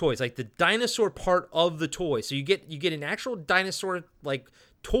aspect of the toys, like the dinosaur part of the toy. So you get an actual dinosaur like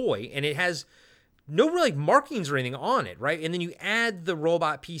toy, and it has no like markings or anything on it, right? And then you add the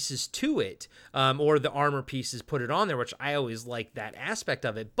robot pieces to it, or the armor pieces, put it on there, which I always like that aspect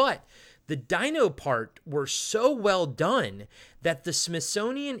of it. But the dino part were so well done that the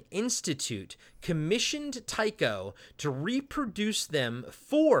Smithsonian Institute commissioned Tycho to reproduce them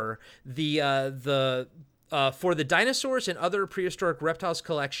for the dinosaurs and other prehistoric reptiles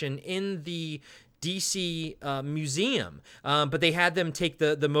collection in the DC museum, but they had them take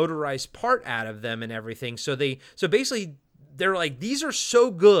the motorized part out of them and everything. So basically they're like, these are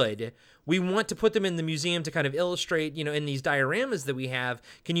so good, we want to put them in the museum to kind of illustrate, you know, in these dioramas that we have.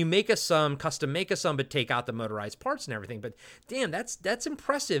 Can you custom make us some, but take out the motorized parts and everything? But damn, that's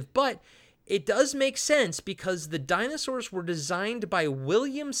impressive. But it does make sense because the dinosaurs were designed by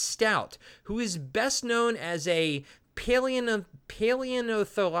William Stout, who is best known as a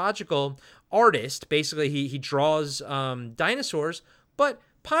paleontological artist. Basically, he draws dinosaurs, but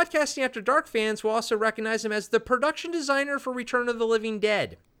Podcasting After Dark fans will also recognize him as the production designer for Return of the Living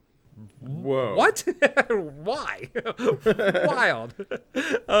Dead. Whoa. What? Why? Wild.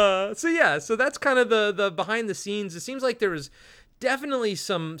 So that's kind of the behind the scenes. It seems like there was definitely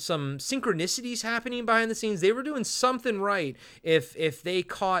some synchronicities happening behind the scenes. They were doing something right if they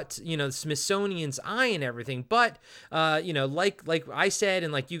caught, you know, the Smithsonian's eye and everything. But you know, like I said,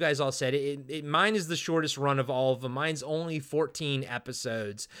 and like you guys all said, mine is the shortest run of all of them. Mine's only 14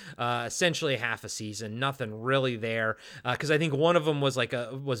 episodes, essentially half a season. Nothing really there, because I think one of them was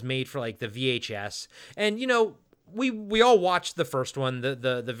made for like the VHS, and you know. We all watched the first one,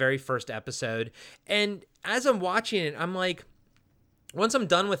 the very first episode, and as I'm watching it, I'm like, once I'm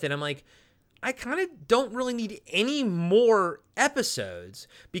done with it, I'm like, I kind of don't really need any more episodes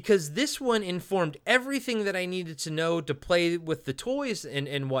because this one informed everything that I needed to know to play with the toys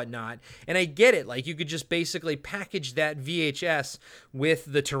and whatnot. And I get it. Like, you could just basically package that VHS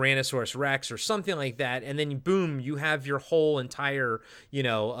with the Tyrannosaurus Rex or something like that. And then boom, you have your whole entire,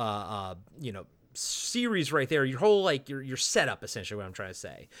 series right there, your whole your setup, essentially, what I'm trying to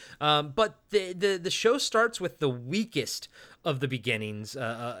say. But the show starts with the weakest of the beginnings.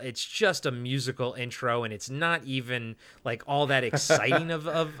 It's just a musical intro, and it's not even like all that exciting of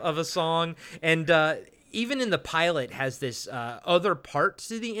a song. And even in the pilot has this other part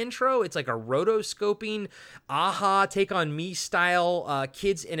to the intro. It's like a rotoscoping Aha Take On Me style,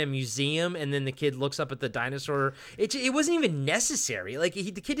 kids in a museum, and then the kid looks up at the dinosaur. It wasn't even necessary. Like,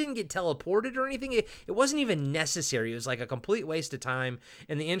 the kid didn't get teleported or anything. It wasn't even necessary. It was like a complete waste of time,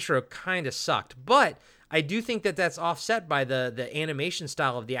 and the intro kind of sucked. But I do think that that's offset by the animation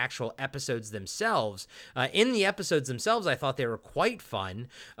style of the actual episodes themselves. In the episodes themselves, I thought they were quite fun.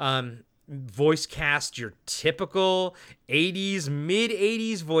 Voice cast, your typical 80s,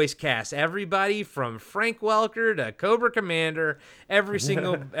 mid-80s voice cast. Everybody from Frank Welker to Cobra Commander,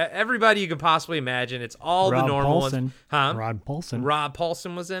 everybody you could possibly imagine. It's all Rob the normal Paulson. ones. Huh? Rod Paulson. Rob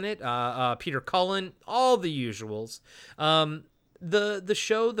Paulson was in it. Peter Cullen, all the usuals. The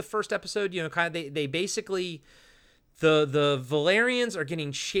show, the first episode, they basically, the Valerians are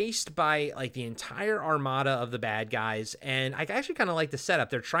getting chased by like the entire armada of the bad guys, and I actually kind of like the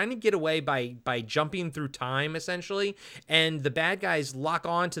setup. They're trying to get away by jumping through time, essentially, and the bad guys lock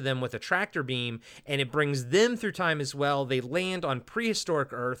onto them with a tractor beam, and it brings them through time as well. They land on prehistoric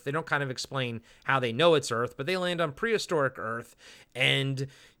Earth. They don't kind of explain how they know it's Earth, but they land on prehistoric Earth, and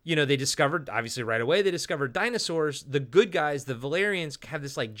they discovered, obviously right away, they discovered dinosaurs. The good guys, the Valerians, have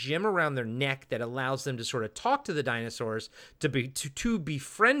this like gem around their neck that allows them to sort of talk to the dinosaurs, to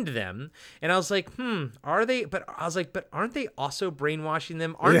befriend them. And I was like, are they? But I was like, but aren't they also brainwashing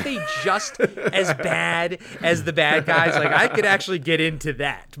them? Aren't they just as bad as the bad guys? Like, I could actually get into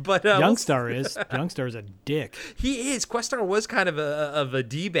that. But Youngstar is a dick. He is. Questar was kind of a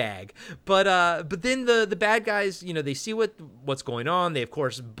D-bag. But then the bad guys, they see what's going on. They, of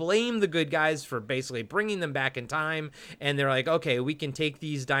course, blame the good guys for basically bringing them back in time, and they're like, okay, we can take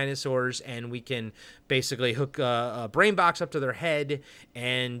these dinosaurs and we can basically hook a brain box up to their head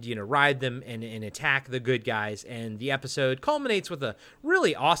and ride them and attack the good guys. And the episode culminates with a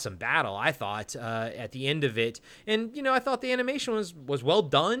really awesome battle, I thought, at the end of it. And I thought the animation was well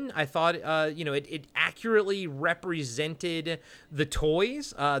done. I thought it accurately represented the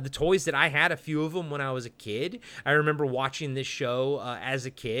toys that I had, a few of them when I was a kid. I remember watching this show as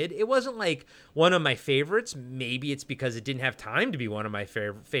a kid. It wasn't like one of my favorites. Maybe it's because it didn't have time to be one of my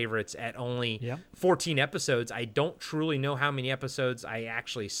favorites at only 14 episodes. I don't truly know how many episodes I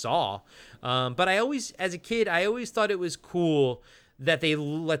actually saw. But as a kid, I always thought it was cool that they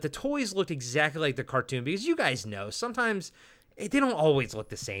let the toys look exactly like the cartoon, because you guys know sometimes they don't always look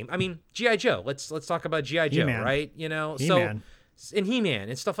the same. I mean, G.I. Joe. Let's talk about G.I. Joe, He-Man. right? He-Man. And He-Man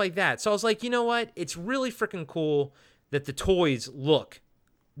and stuff like that. So I was like, you know what? It's really freaking cool that the toys look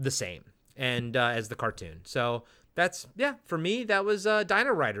the same and as the cartoon. So that's, for me, that was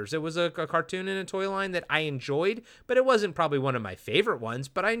Dino Riders. It was a cartoon and a toy line that I enjoyed, but it wasn't probably one of my favorite ones,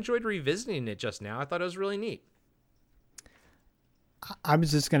 but I enjoyed revisiting it just now. I thought it was really neat. I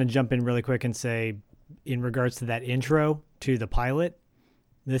was just going to jump in really quick and say, in regards to that intro to the pilot,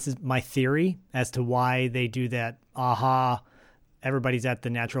 this is my theory as to why they do that. Everybody's at the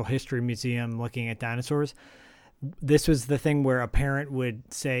Natural History Museum looking at dinosaurs. This was the thing where a parent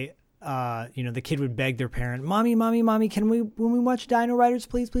would say, the kid would beg their parent, mommy, when we watch Dino Riders,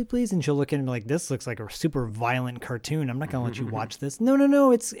 please. And she'll look at him like, this looks like a super violent cartoon. I'm not going to let you watch this.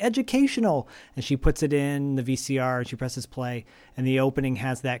 No, it's educational. And she puts it in the VCR and she presses play. And the opening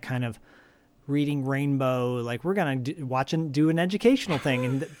has that kind of reading Rainbow, like, we're going to do an educational thing.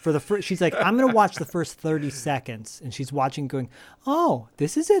 And for the first, she's like, I'm going to watch the first 30 seconds. And she's watching going, oh,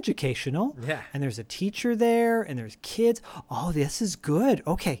 this is educational. Yeah. And there's a teacher there and there's kids. Oh, this is good.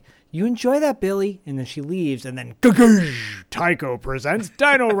 Okay. You enjoy that, Billy. And then she leaves, and then Tycho presents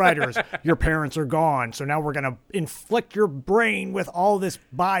Dino Riders. Your parents are gone, so now we're going to inflict your brain with all this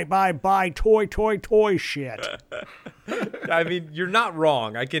bye, toy shit. I mean, you're not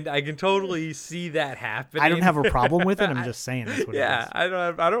wrong. I can totally see that happening. I don't have a problem with it. I'm just saying that's what it is. I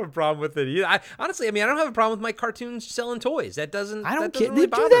don't have a problem with it either. Honestly, I don't have a problem with my cartoons selling toys. That doesn't. I don't that care. doesn't really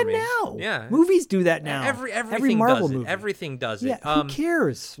They do bother that me. now. Yeah, movies do that now. Everything Marvel does it. movie. Everything does it. Yeah, who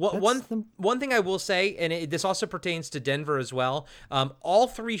cares? one thing I will say, and this also pertains to Denver as well. All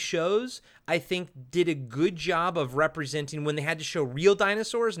three shows, I think, did a good job of representing when they had to show real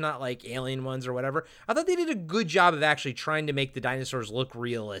dinosaurs, not like alien ones or whatever. I thought they did a good job of actually trying to make the dinosaurs look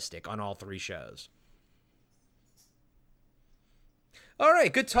realistic on all three shows. All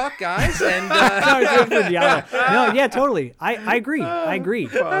right, good talk, guys. And no, yeah, totally. I agree. I agree.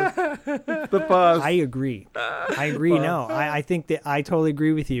 The pause. I agree. No, I think that I totally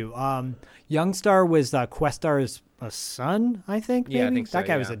agree with you. Youngstar was Questar's son, I think. Maybe? Yeah, I think so, that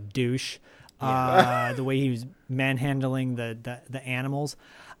guy was yeah. a douche. The way he was manhandling the animals.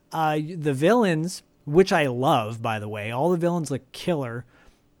 The villains, which I love, by the way, all the villains look killer,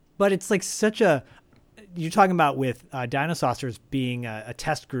 but it's like such a. You're talking about with Dinosaucers being a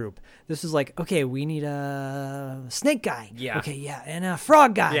test group. This is like, okay, we need a snake guy. Yeah. Okay, yeah, and a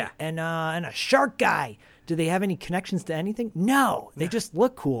frog guy. Yeah. And a shark guy. Do they have any connections to anything? No, they just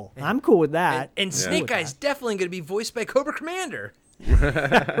look cool. I'm cool with that. And Snake Guy's definitely going to be voiced by Cobra Commander.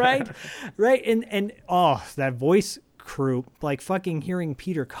 right. And that voice crew, like fucking hearing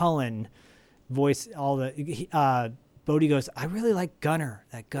Peter Cullen voice all the. Bodhi goes, I really like Gunner,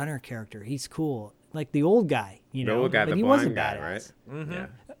 that Gunner character. He's cool. Like the old guy, you know, The old guy, but the he was a blind guy, badass. right? Mm-hmm. Yeah.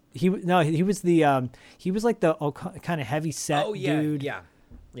 He was the he was like the kind of heavy set dude. Yeah.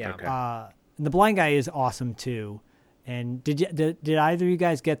 Okay. And the blind guy is awesome too. And did either of you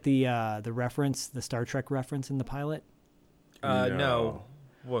guys get the reference, the Star Trek reference in the pilot? No.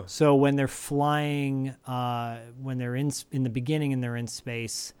 Whoa. So when they're flying, when they're in the beginning and they're in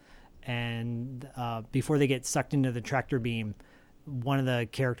space, and before they get sucked into the tractor beam, one of the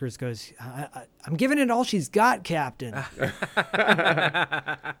characters goes, I'm giving it all she's got, Captain. I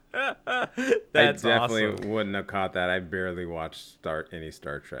definitely awesome. wouldn't have caught that. I barely watched any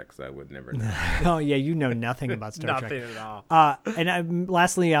Star Trek, so I would never know. Oh, yeah, you know nothing about Star Trek. Nothing at all.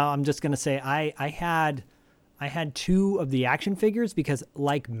 Lastly, I'm just going to say I had two of the action figures because,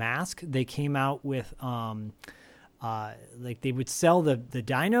 like Mask, they came out with like they would sell the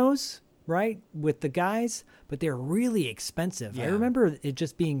dinos, right, with the guys, but they're really expensive. I Yeah. remember it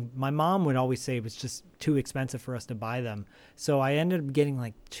just being, my mom would always say it was just too expensive for us to buy them. So I ended up getting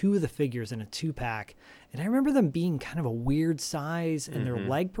like two of the figures in a 2-pack. And I remember them being kind of a weird size, and their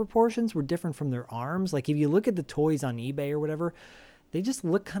leg proportions were different from their arms. Like if you look at the toys on eBay or whatever, they just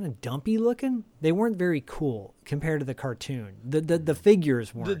look kind of dumpy looking. They weren't very cool compared to the cartoon. The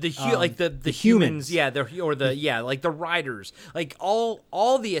figures weren't. Like the humans, yeah, like the riders, like all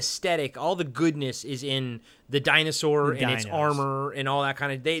the aesthetic, all the goodness is in the dinosaur and its dinos. armor and all that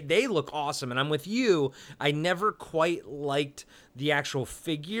kind of. They look awesome, and I'm with you. I never quite liked the actual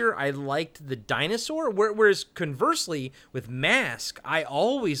figure. I liked the dinosaur. Whereas conversely with Mask, I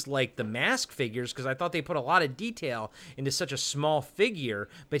always liked the Mask figures because I thought they put a lot of detail into such a small figure.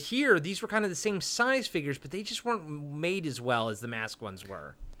 But here, these were kind of the same size figures, but they just weren't made as well as the Mask ones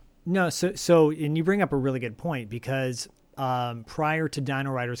were. No, so and you bring up a really good point because prior to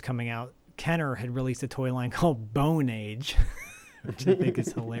Dino Riders coming out, Kenner had released a toy line called Bone Age, which I think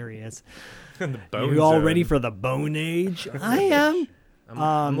is hilarious. Bone You all Zone. ready for the Bone Age? I am.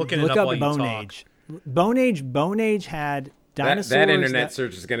 I'm looking it Look up up while you Bone talk. Age. Bone Age had dinosaurs. That internet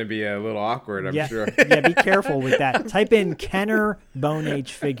search is going to be a little awkward, I'm sure. Yeah, be careful with that. Type in Kenner Bone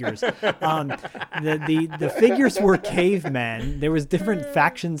Age figures. The figures were cavemen. There was different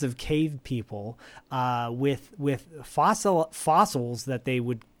factions of cave people with fossils that they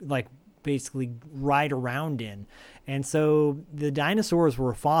would like basically ride around in. And so the dinosaurs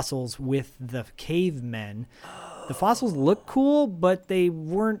were fossils with the cavemen. The fossils look cool, but they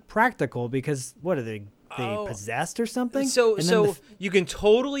weren't practical because what are they possessed or something? So And then you can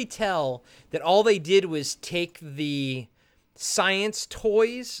totally tell that all they did was take the science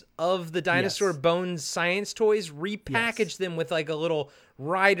toys of the dinosaur Yes. bones science toys, repackage them with like a little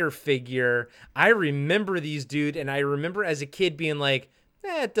rider figure. I remember these, dude, and I remember as a kid being like,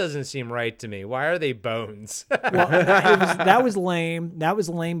 it doesn't seem right to me. Why are they bones? well, that was lame. That was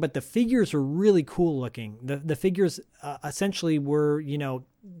lame, but the figures were really cool looking. The figures essentially were,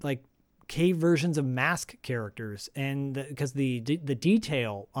 like cave versions of Mask characters, and because the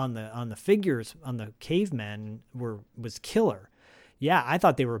detail on the figures on the cavemen was killer. Yeah, I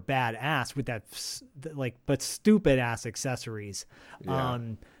thought they were badass with that but stupid ass accessories. Yeah.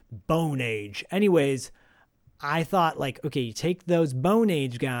 Bone Age. Anyways, I thought like, okay, you take those Bone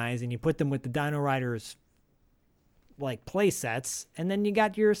Age guys and you put them with the Dino Riders like play sets, and then you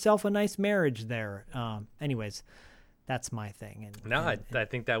got yourself a nice marriage there. Anyways, that's my thing. I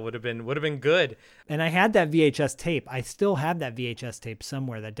think that would have been good. And I had that VHS tape. I still have that VHS tape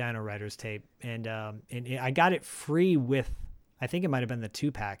somewhere, that Dino Riders tape, and I got it free with. I think it might have been the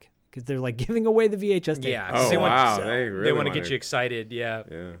 2-pack because they're like giving away the VHS tape. Yeah. Oh, they want, wow. so They really they want to wanted- get you excited. Yeah.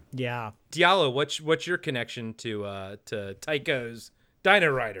 Yeah. Yeah. Diallo, what's your connection to Tycho's Dino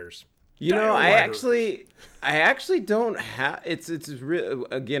Riders? You know, Dino I Riders. actually don't have. It's real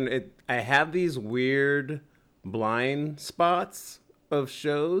again. I have these weird blind spots of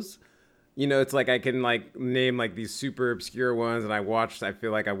shows. You know, it's like I can like name like these super obscure ones, and I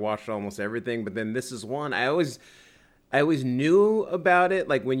feel like I watched almost everything. But then this is one I always knew about it.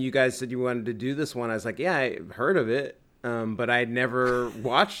 Like when you guys said you wanted to do this one, I was like, yeah, I heard of it. But I'd never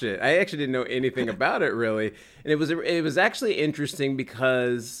watched it. I actually didn't know anything about it really, and it was actually interesting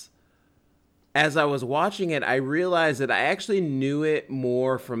because as I was watching it, I realized that I actually knew it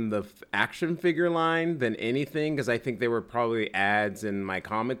more from the action figure line than anything because I think they were probably ads in my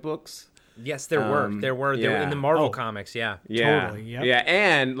comic books. Yes, there were. They were yeah. in the Marvel Oh. comics. Yeah. Yeah, Totally, yep. yeah,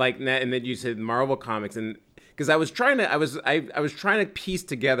 and and then you said Marvel comics, and because I was trying to piece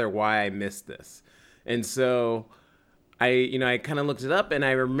together why I missed this, and so I kind of looked it up, and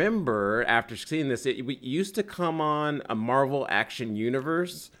I remember after seeing this, it used to come on a Marvel Action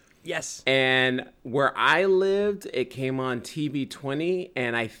Universe. Yes. And where I lived, it came on TV 20,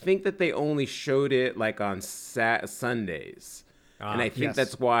 and I think that they only showed it like on Sundays, and I think yes.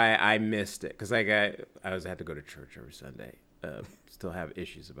 that's why I missed it because I had to go to church every Sunday. Still have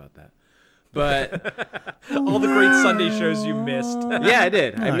issues about that, but All the great Sunday shows you missed. yeah, I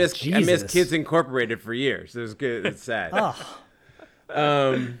did. I Oh, missed Jesus. Kids Incorporated for years. It was good. It's sad.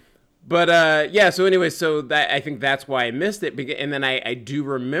 Oh, But yeah, so anyway, so that I think that's why I missed it. And then I do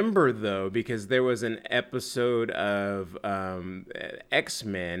remember though, because there was an episode of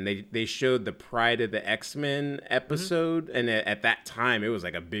X-Men. They showed the Pride of the X-Men episode, and at that time it was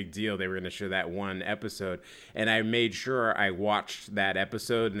like a big deal. They were going to show that one episode, and I made sure I watched that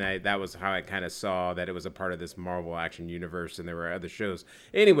episode, and that was how I kind of saw that it was a part of this Marvel Action Universe, and there were other shows.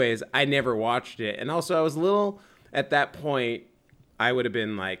 Anyways, I never watched it, and also I was little at that point. I would have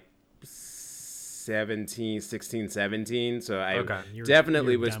been like 16, 17, so I Okay.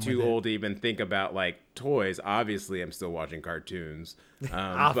 definitely you're was done too with it. old to even think about like toys. Obviously I'm still watching cartoons,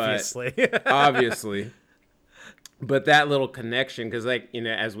 Obviously. but obviously, but that little connection, because like,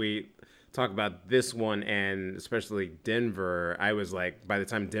 as we talk about this one and especially Denver, I was like, by the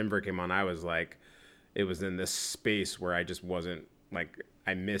time Denver came on, I was like, it was in this space where I just wasn't like,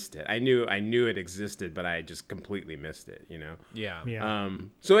 I missed it. I knew it existed, but I just completely missed it, Yeah. yeah.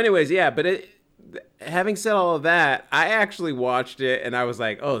 So anyways, yeah, but having said all of that, I actually watched it and I was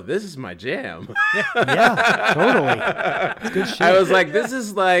like, oh, this is my jam. Yeah, totally. It's good shit. I was like, this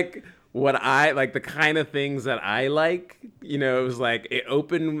is like what I like, the kind of things that I like. It was like, it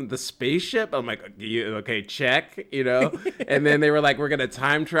opened the spaceship. I'm like, okay, check, and then they were like, we're going to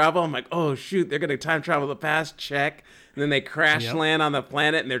time travel. I'm like, oh shoot, they're going to time travel the past, check. And then they crash land on the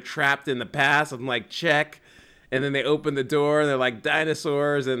planet and they're trapped in the past. I'm like, check. And then they open the door and they're like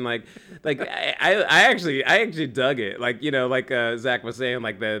dinosaurs and like I actually dug it. Like, like Zach was saying,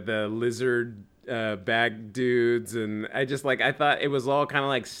 like the lizard bag dudes, and I just I thought it was all kind of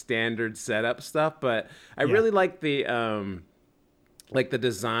like standard setup stuff, but I really liked the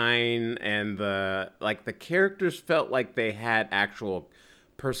design and the characters felt like they had actual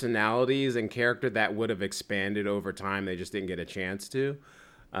personalities and character that would have expanded over time. They just didn't get a chance to.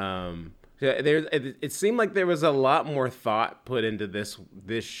 It seemed like there was a lot more thought put into this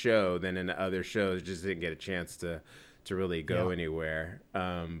show than in other shows. It just didn't get a chance to really go anywhere.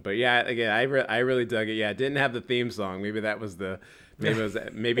 But yeah, again, I really dug it. Yeah, it didn't have the theme song. Maybe that was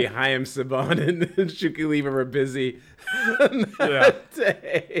maybe Chaim Saban and Shuki Leva were busy that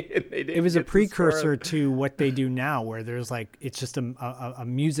day. It was a precursor to what they do now, where there's like, it's just a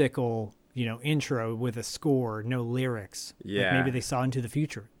musical, intro with a score, no lyrics. Like Yeah. maybe they saw into the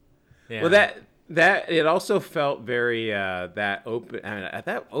future. Yeah. Well, that it also felt very that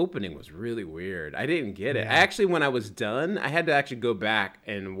opening was really weird. I didn't get it. Yeah. Actually, when I was done, I had to actually go back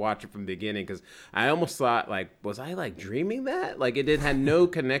and watch it from the beginning because I almost thought like, was I like dreaming that? Like it had no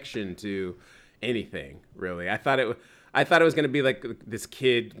connection to anything really. I thought it was going to be like this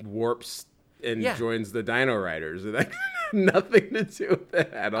kid warps and joins the Dino Riders. And that nothing to do with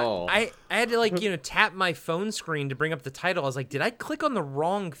it at all. I had to tap my phone screen to bring up the title. I was like, did I click on the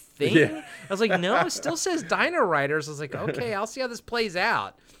wrong thing? Yeah. I was like, no, it still says Dino Riders. I was like, okay, I'll see how this plays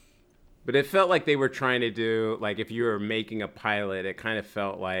out. But it felt like they were trying to do, like, if you were making a pilot, it kind of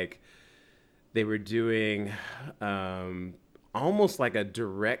felt like they were doing almost like a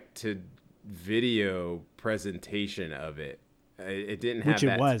direct-to-video presentation of it. It didn't have Which it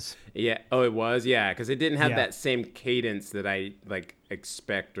that. was. Yeah. Oh, it was? Yeah, because it didn't have Yeah. that same cadence that I, like,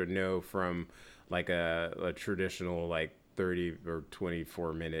 expect or know from, like, a traditional, like, 30 or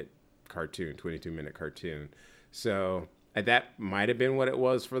 24-minute cartoon, 22-minute cartoon. So that might have been what it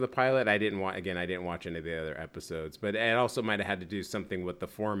was for the pilot. I didn't watch any of the other episodes, but it also might have had to do something with the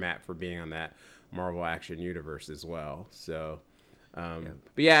format for being on that Marvel Action Universe as well. So, but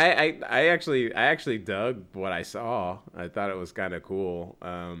yeah, I actually dug what I saw. I thought it was kind of cool.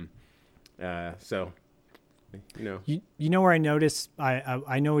 So, you know where I noticed,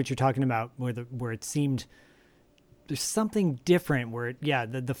 I know what you're talking about, where it seemed there's something different where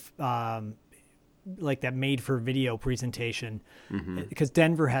like that made for video presentation, because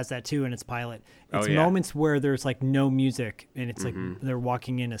Denver has that too in its pilot. It's moments where there's like no music and it's like they're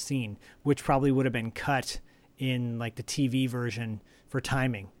walking in a scene, which probably would have been cut in like the TV version for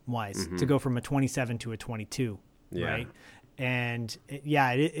timing wise to go from a 27 to a 22, right? And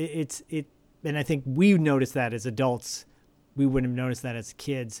it's and I think we noticed that as adults. We wouldn't have noticed that as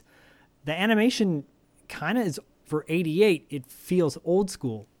kids. The animation kind of is, for 88, it feels old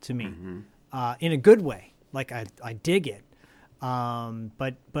school to me. In a good way. Like I dig it.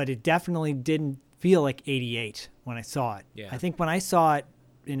 But it definitely didn't feel like 88 when I saw it. Yeah. I think when I saw it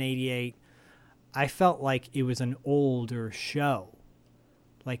in 88, I felt like it was an older show.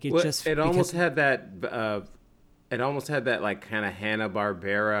 Like it almost had that like kind of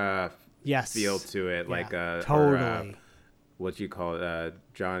Hanna-Barbera feel to it. Yeah, like totally. What you call it?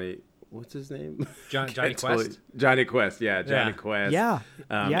 Johnny, what's his name? Johnny Quest. Johnny Quest, Johnny Quest. Yeah.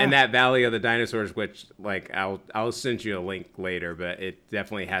 And that Valley of the Dinosaurs, which like I'll send you a link later, but it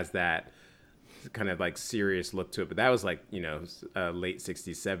definitely has that kind of like serious look to it. But that was like, late 60s,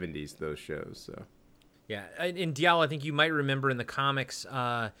 70s, those shows. So Yeah, in Diallo, I think you might remember in the comics,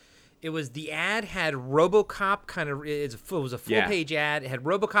 it was the ad had RoboCop it was a full page ad. It had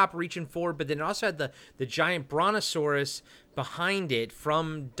RoboCop reaching forward, but then it also had the giant brontosaurus behind it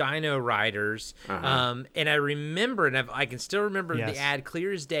from Dino Riders. And I remember, and I can still remember the ad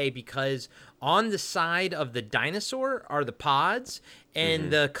clear as day, because on the side of the dinosaur are the pods,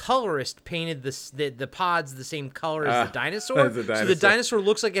 and the colorist painted the pods the same color as the dinosaur. So the dinosaur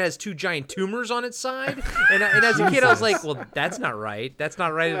looks like it has two giant tumors on its side. And as a kid, I was like, well, that's not right. That's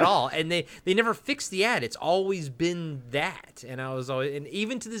not right at all. And they never fixed the ad. It's always been that. And and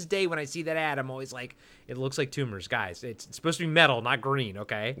even to this day, when I see that ad, I'm always like, it looks like tumors, guys. It's supposed to be metal, not green,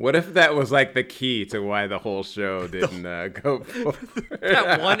 okay? What if that was like the key to why the whole show didn't go forward?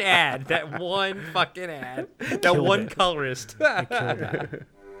 That one ad, that one fucking ad, that one colorist.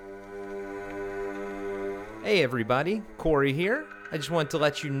 Hey everybody, Corey here. I just wanted to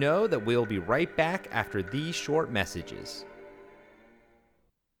let you know that we'll be right back after these short messages.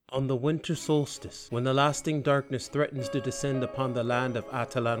 On the winter solstice, when the lasting darkness threatens to descend upon the land of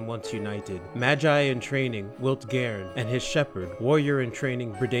Atalan once united, Magi in training, Wilt Garen, and his shepherd, warrior in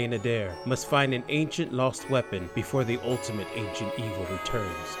training, Bredain Adair, must find an ancient lost weapon before the ultimate ancient evil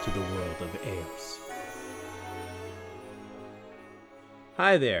returns to the world of Eos.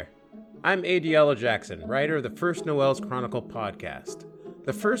 Hi there, I'm Adiello Jackson, writer of the First Noel's Chronicle podcast.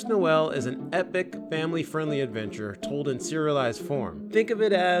 The First Noel is an epic, family-friendly adventure told in serialized form. Think of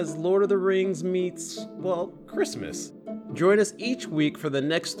it as Lord of the Rings meets, well, Christmas. Join us each week for the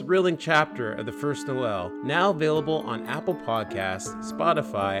next thrilling chapter of The First Noel, now available on Apple Podcasts,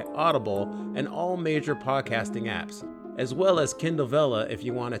 Spotify, Audible, and all major podcasting apps, as well as Kindle Vella if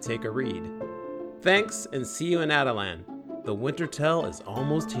you want to take a read. Thanks, and see you in Atalan. The Winter Tell is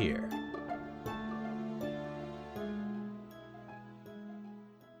almost here.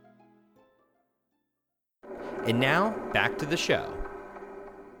 And now, back to the show.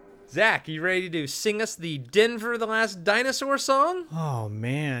 Zach, you ready to sing us the Denver the Last Dinosaur song? Oh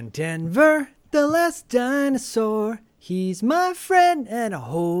man, Denver, the last dinosaur. He's my friend and a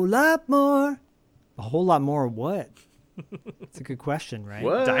whole lot more. A whole lot more what? It's a good question, right?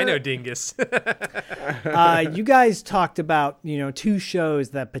 What? Dino Dingus. You guys talked about, two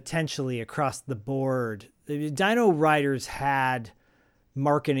shows that potentially across the board, Dino Riders had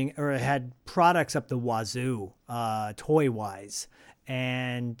marketing or had products up the wazoo, toy-wise,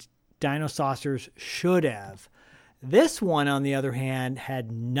 and Dino Saucers should have. This one, on the other hand,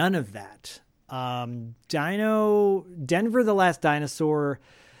 had none of that. Denver the Last Dinosaur,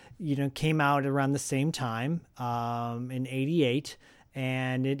 came out around the same time, in 88,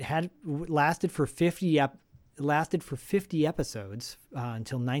 and it had lasted for 50 episodes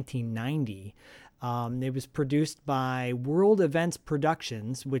until 1990. It was produced by World Events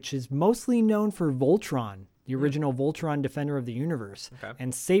Productions, which is mostly known for Voltron, the original Voltron Defender of the Universe,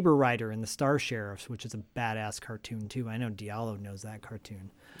 and Saber Rider and the Star Sheriffs, which is a badass cartoon too. I know Diallo knows that cartoon.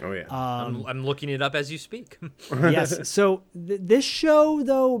 Oh yeah. I'm looking it up as you speak. Yes. So this show,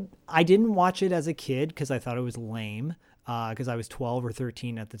 though, I didn't watch it as a kid because I thought it was lame. because I was 12 or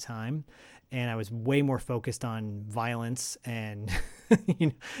 13 at the time, and I was way more focused on violence and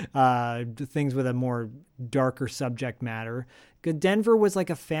things with a more darker subject matter. Denver was like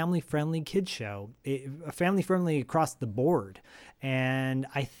a family-friendly kid show, family-friendly across the board. And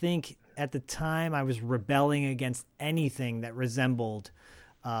I think at the time I was rebelling against anything that resembled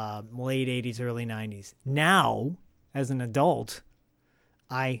late 80s, early 90s. Now, as an adult,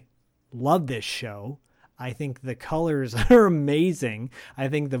 I love this show. I think the colors are amazing. I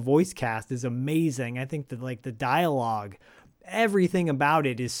think the voice cast is amazing. I think that the dialogue, everything about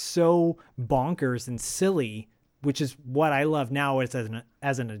it is so bonkers and silly, which is what I love now as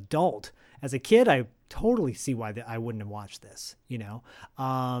an adult. As a kid, I totally see why I wouldn't have watched this,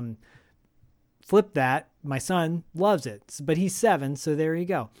 Flip that, my son loves it, but he's 7, so there you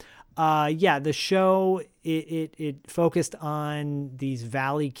go. The show, it focused on these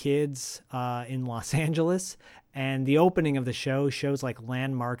valley kids in Los Angeles, and the opening of the show shows like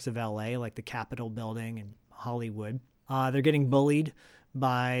landmarks of LA, like the Capitol building and Hollywood. They're getting bullied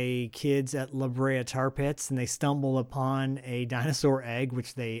by kids at La Brea Tar Pits, and they stumble upon a dinosaur egg,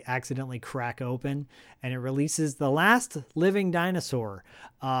 which they accidentally crack open, and it releases the last living dinosaur,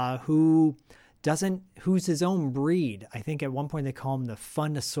 who's his own breed. I think at one point they call him the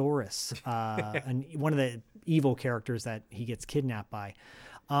Funnosaurus, and one of the evil characters that he gets kidnapped by.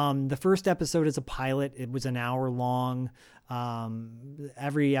 The first episode is a pilot. It was an hour long.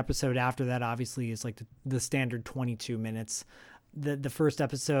 Every episode after that obviously is like the standard 22 minutes. The first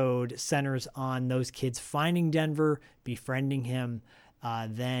episode centers on those kids finding Denver, befriending him.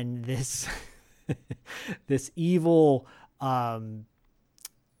 Then this this evil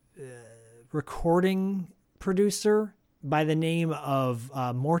recording producer by the name of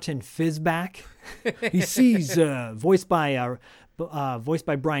Morton Fizback. He sees voiced by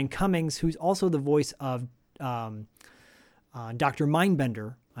Brian Cummings, who's also the voice of Dr.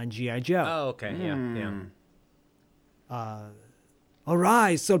 Mindbender on G.I. Joe. Oh, okay. Yeah.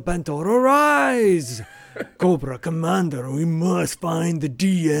 Arise, Serpentor, arise! Cobra Commander, we must find the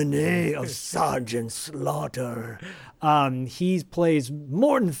DNA of Sergeant Slaughter. He plays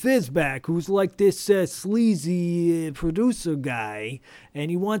Morton Fizback, who's like this sleazy producer guy,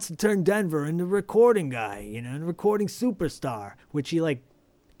 and he wants to turn Denver into a recording guy, a recording superstar, which he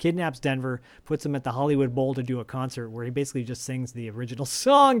kidnaps Denver, puts him at the Hollywood Bowl to do a concert where he basically just sings the original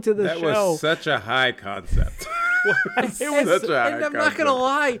song to the show. That was such a high concept. And I'm not gonna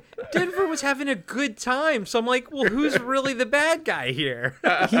lie, Denver was having a good time. So I'm like, well, who's really the bad guy here?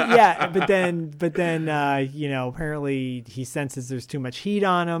 But then, apparently he senses there's too much heat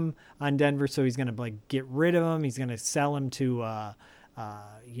on Denver, so he's gonna get rid of him. He's gonna sell him to,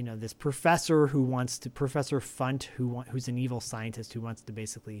 this professor Professor Funt, who's an evil scientist who wants to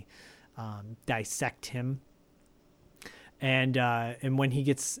basically dissect him. And when he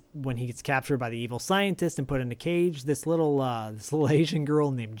gets captured by the evil scientist and put in a cage, this little Asian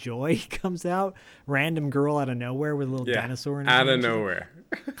girl named Joy comes out, random girl out of nowhere with a little dinosaur in her out of hand. nowhere.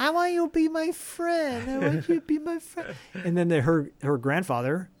 I want you to be my friend. I want you to be my friend. And then her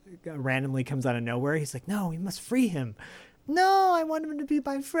grandfather randomly comes out of nowhere. He's like, no, we must free him. No, I want him to be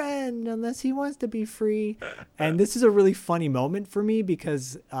my friend unless he wants to be free. And this is a really funny moment for me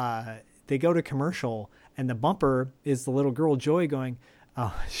because they go to commercial. And the bumper is the little girl Joy going,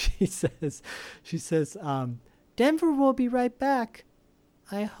 she says, Denver will be right back,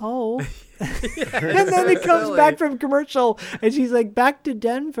 I hope. And then it comes back from commercial and she's like, back to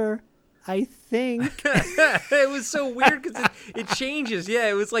Denver, I think. It was so weird because it changes. Yeah,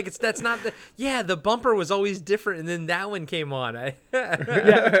 it was like the bumper was always different, and then that one came on.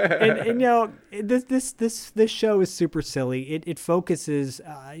 This show is super silly. It focuses,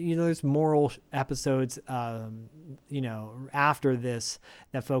 there's moral episodes, after this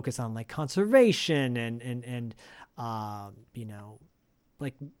that focus on conservation and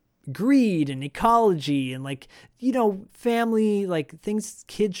greed and ecology and family, things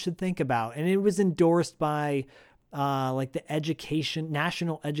kids should think about. And it was endorsed by the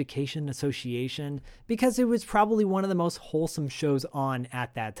National Education Association because it was probably one of the most wholesome shows on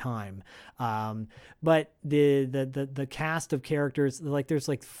at that time. But the cast of characters, there's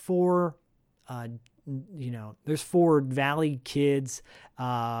four there's 4 Valley kids, 2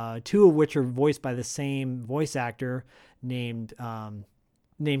 of which are voiced by the same voice actor named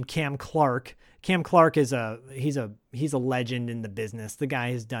Cam Clark. Cam Clark is he's a legend in the business. The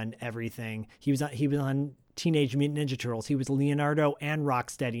guy has done everything. He was on Teenage Mutant Ninja Turtles. He was Leonardo and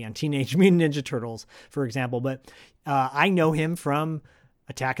Rocksteady on Teenage Mutant Ninja Turtles, for example. But I know him from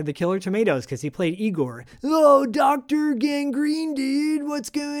Attack of the Killer Tomatoes because he played Igor. Oh, Dr. Gangrene, dude, what's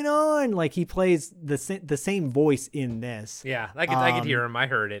going on? Like he plays the same voice in this. Yeah, I could hear him. I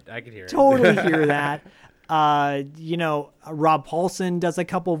heard it. I could hear it. Totally hear that. Rob Paulson does a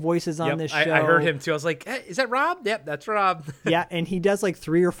couple voices on this show. I heard him too. I was like, hey, is that Rob? Yep, that's Rob. Yeah, and he does like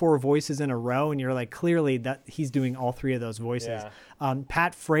 3 or 4 voices in a row, and you're like, clearly that he's doing all 3 of those voices. Yeah.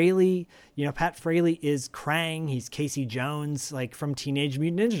 Pat Fraley, Pat Fraley is Krang. He's Casey Jones, like from Teenage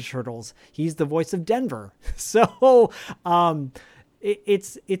Mutant Ninja Turtles. He's the voice of Denver. So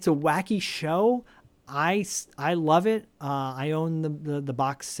it's a wacky show. I love it. I own the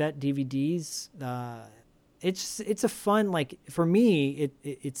box set DVDs. It's a fun, like for me,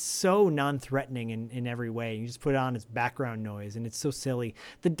 it's so non-threatening in every way. You just put it on as background noise and it's so silly.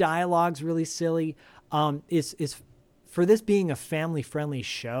 The dialogue's really silly. Is for this being a family-friendly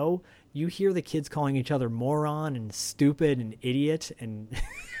show, you hear the kids calling each other moron and stupid and idiot and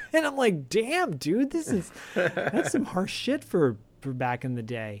and I'm like, damn, dude, that's some harsh shit for back in the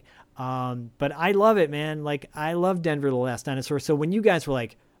day. But I love it, man. Like I love Denver the Last Dinosaur. So when you guys were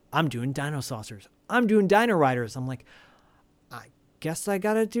like, I'm doing Dino Saucers, I'm doing Dino Riders, I'm like, I guess I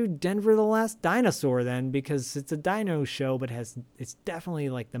gotta do Denver the Last Dinosaur then, because it's a dino show, but it's definitely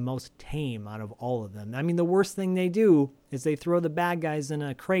like the most tame out of all of them. I mean, the worst thing they do is they throw the bad guys in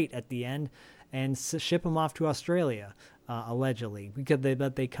a crate at the end and ship them off to Australia, allegedly, because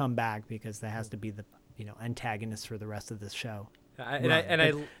they come back because there has to be the antagonist for the rest of the show. By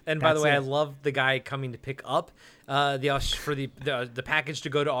the way, I love the guy coming to pick up the package to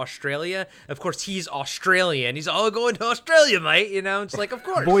go to Australia. Of course, he's Australian. He's all going to Australia, mate. It's like, of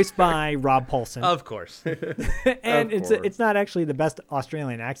course. Voiced by Rob Paulson. Of course. And it's not actually the best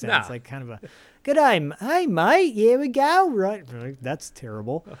Australian accent. No. It's like kind of a good day, hey mate, here we go. Right, that's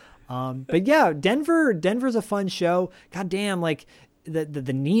terrible. But yeah, Denver's a fun show. God damn, like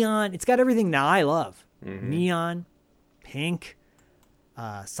the neon. It's got everything that I love. Mm-hmm. Neon, pink.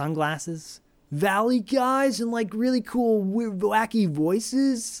 Sunglasses, Valley guys, and like really cool, weird, wacky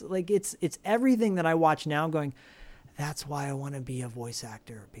voices. Like it's everything that I watch now going, that's why I want to be a voice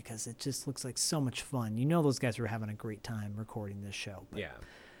actor, because it just looks like so much fun. Those guys were having a great time recording this show. But yeah.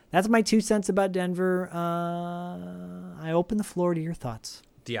 That's my 2 cents about Denver. I open the floor to your thoughts.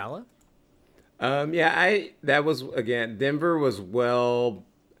 Diala? Denver was well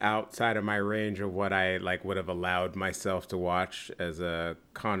outside of my range of what I would have allowed myself to watch as a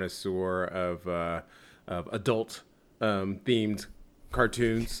connoisseur of adult themed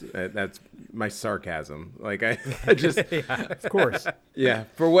cartoons. That's my sarcasm. Like I just, yeah, of course, yeah.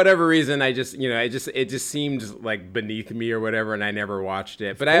 For whatever reason, it just seemed like beneath me or whatever, and I never watched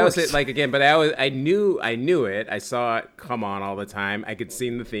it. But I always I knew it. I saw it come on all the time. I could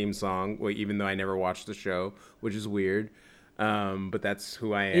sing the theme song, even though I never watched the show, which is weird. But that's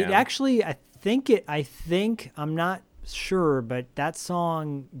who I am. It actually, I think, I'm not sure, but that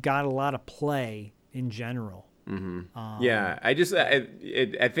song got a lot of play in general. Mm-hmm. Yeah, I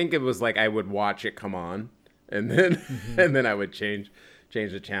think it was like I would watch it come on, and then and then I would change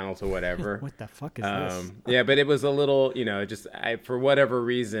the channel to whatever. What the fuck is this? Yeah, but it was a little, for whatever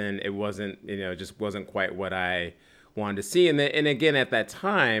reason, it wasn't, just wasn't quite what I wanted to see. And again, at that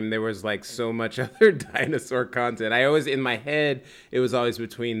time, there was like so much other dinosaur content. I always, in my head, it was always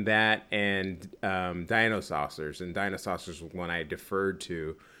between that and Dino Saucers. And Dino Saucers was one I deferred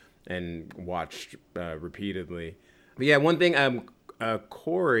to and watched repeatedly. But yeah, one thing,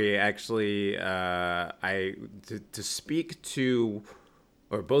 Corey, actually, to speak to,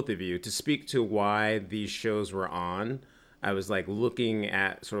 or both of you, to speak to why these shows were on, I was like looking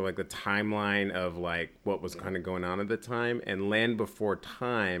at sort of like the timeline of like what was kind of going on at the time, and Land Before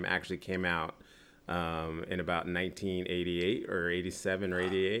Time actually came out in about 1988 or 87 or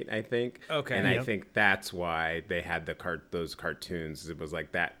 88, I think. Okay. And I think that's why they had those cartoons. It was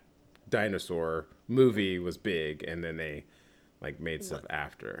like that dinosaur movie was big, and then they like made stuff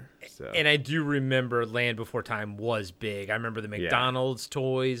after. So. And I do remember Land Before Time was big. I remember the McDonald's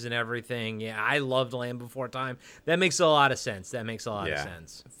toys and everything. Yeah, I loved Land Before Time. That makes a lot of sense. Of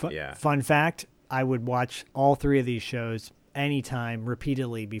sense. Fun fact, I would watch all 3 of these shows anytime,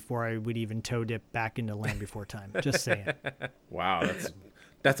 repeatedly, before I would even toe dip back into Land Before Time. Just saying. Wow,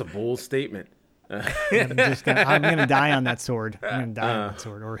 that's a bold statement. I'm gonna die on that sword. I'm gonna die on that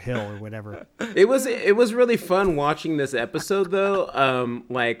sword, or hill, or whatever. It was really fun watching this episode, though.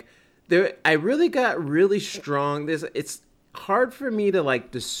 I really got really strong. It's hard for me to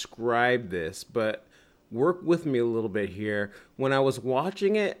like describe this, but work with me a little bit here. When I was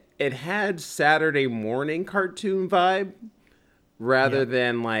watching it, it had Saturday morning cartoon vibe rather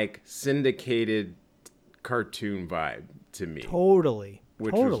than like syndicated cartoon vibe to me. Totally.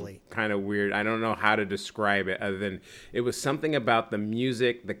 which Totally. was kind of weird. I don't know how to describe it other than it was something about the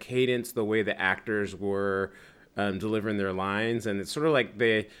music, the cadence, the way the actors were delivering their lines. And it's sort of like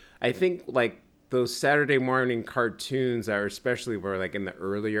I think like those Saturday morning cartoons that especially were like in the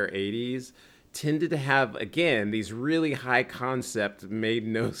earlier 80s tended to have, again, these really high concept, made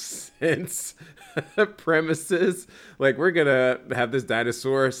no sense premises. Like, we're going to have this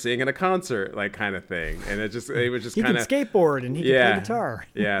dinosaur sing in a concert, like, kind of thing. And it was just He kind can of skateboard and he can play guitar.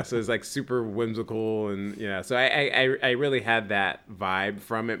 Yeah, so it's like super whimsical. And, so I really had that vibe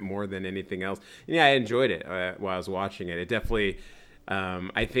from it more than anything else. And yeah, I enjoyed it while I was watching it. It definitely...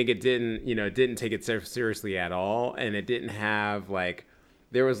 I think it didn't take it seriously at all. And it didn't have, like...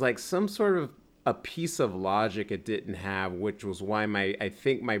 There was, like, some sort of a piece of logic it didn't have, which was why I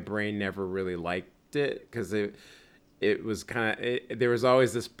think my brain never really liked it, because it was kind of, there was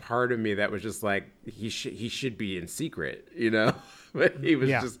always this part of me that was just like, he should be in secret, but he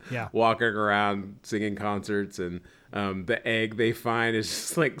was just walking around singing concerts, and the egg they find is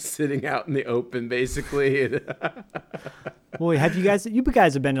just like sitting out in the open, basically. Well, you guys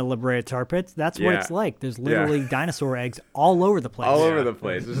have been to La Brea Tar Pits? That's what it's like. There's literally dinosaur eggs all over the place. All over the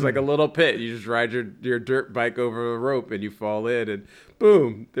place. It's like a little pit. You just ride your dirt bike over a rope and you fall in, and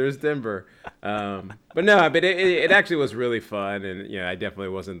boom, there's Denver. But it actually was really fun, and I definitely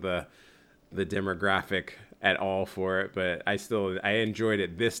wasn't the demographic at all for it, but I enjoyed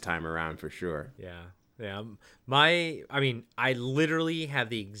it this time around for sure. Yeah. I literally have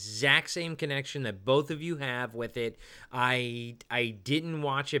the exact same connection that both of you have with it. I didn't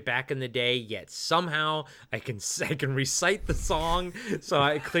watch it back in the day, yet somehow I can recite the song.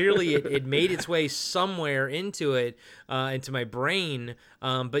 So clearly it made its way somewhere into my brain.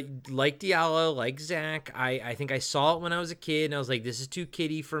 But like Diallo, like Zach, I think I saw it when I was a kid, and I was like, this is too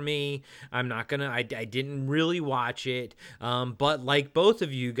kiddie for me. I didn't really watch it. But like both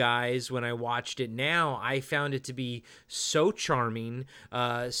of you guys, when I watched it now, I found it to be so charming,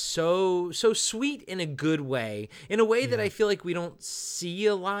 so sweet in a good way, in a way that I feel like we don't see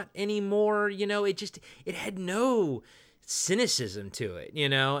a lot anymore. It had no cynicism to it,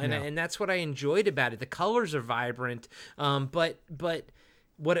 and that's what I enjoyed about it. The colors are vibrant, but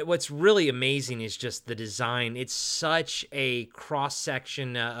what's really amazing is just the design. It's such a cross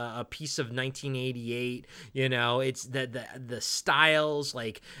section, a piece of 1988. It's the styles.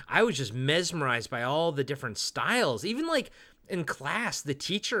 Like, I was just mesmerized by all the different styles. Even like in class, the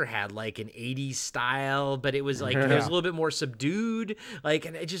teacher had like an 80s style, but it was like it was a little bit more subdued. Like,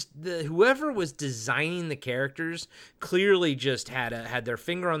 and it just whoever was designing the characters clearly just had their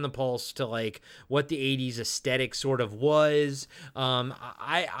finger on the pulse to like what the 80s aesthetic sort of was.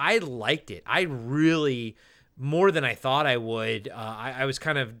 I liked it. I really, more than I thought I would. I was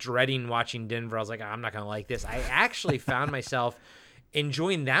kind of dreading watching Denver. I was like, I'm not gonna like this. I actually found myself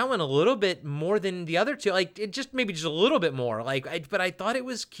enjoying that one a little bit more than the other two. Like, it just maybe just a little bit more. But I thought it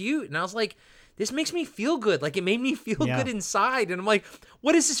was cute, and I was like, this makes me feel good. Like, it made me feel good inside, and I'm like,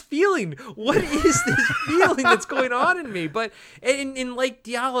 what is this feeling? What is this feeling that's going on in me? But in like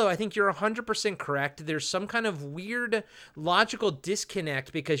Diallo, I think you're 100% correct. There's some kind of weird logical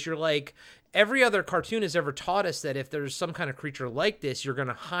disconnect, because you're like, every other cartoon has ever taught us that if there's some kind of creature like this, you're going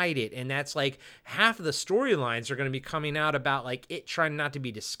to hide it. And that's like half of the storylines are going to be coming out about like it trying not to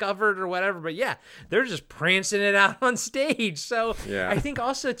be discovered or whatever. But yeah, they're just prancing it out on stage. So I think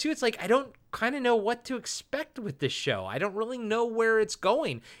also too, it's like, I don't kind of know what to expect with this show. I don't really know where it's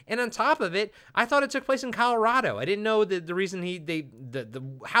going. And on top of it, I thought it took place in Colorado. I didn't know that the reason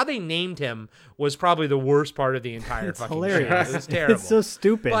how they named him was probably the worst part of the entire fucking hilarious. show. It was terrible. It's so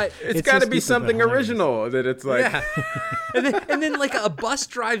stupid. But it's got to be something original that it's like. Yeah. and then like a bus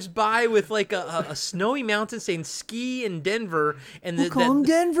drives by with like a snowy mountain saying ski in Denver, and we'll call him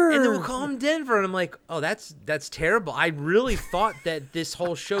Denver. And then we'll call him Denver. And I'm like, oh, that's terrible. I really thought that this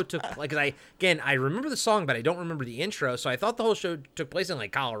whole show took like, I remember the song, but I don't remember the intro. So I thought the whole show took place in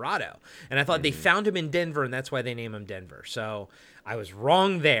like Colorado, and I thought they found him in Denver, and that's why they named him Denver. So I was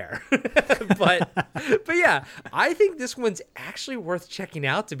wrong there. but yeah, I think this one's actually worth checking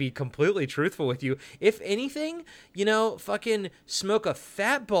out, to be completely truthful with you. If anything, fucking smoke a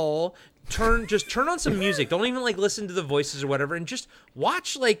fat bowl, turn on some music. Don't even like listen to the voices or whatever, and just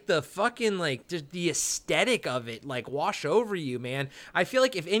watch like the fucking like just the aesthetic of it like wash over you, man. I feel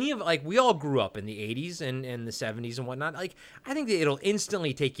like if any of like, we all grew up in the 80s and the 70s and whatnot, like I think that it'll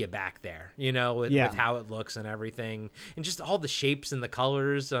instantly take you back there, with how it looks and everything, and just all the shapes and the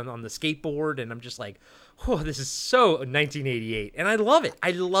colors on the skateboard. And I'm just like, oh, this is so 1988, and I love it.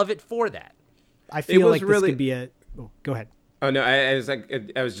 I love it for that. I feel like this could be go ahead. Oh no, I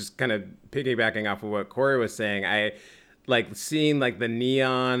was just kind of piggybacking off of what Corey was saying. like seeing like the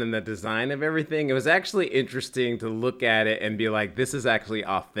neon and the design of everything, it was actually interesting to look at it and be like, this is actually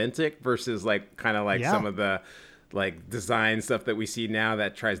authentic versus like kind of like some of the like design stuff that we see now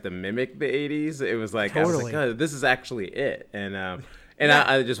that tries to mimic the 80s. It was like, I was like, oh, this is actually it. And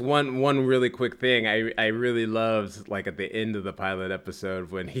I just one really quick thing I really loved, like at the end of the pilot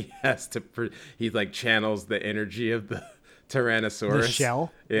episode when he has to he like channels the energy of the Tyrannosaurus. The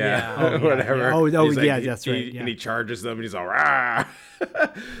shell? Yeah. Whatever. Yeah. Oh, Like, yeah, that's right. And he charges them and he's all, rah!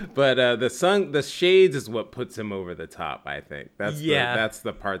 But the shades is what puts him over the top, I think. That's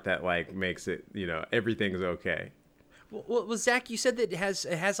the part that like makes it, you know, everything's okay. Well, Zach, you said that it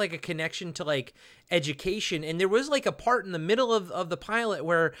has like a connection to like education, and there was like a part in the middle of the pilot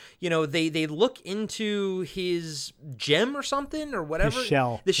where, you know, they look into his gem or something or whatever, the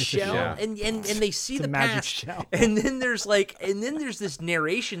shell, and they see the past shell. And then there's this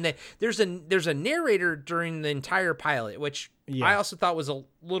narration that there's a narrator during the entire pilot, which I also thought was a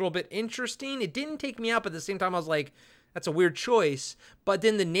little bit interesting. It didn't take me out, but at the same time I was like, that's a weird choice. But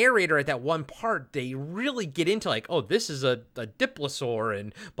then the narrator at that one part, they really get into like, oh, this is a diplosaur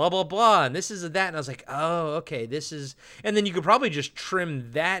and blah, blah, blah. And this is that. And I was like, oh, okay, this is. And then you could probably just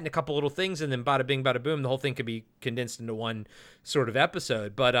trim that and a couple little things. And then bada bing, bada boom, the whole thing could be condensed into one sort of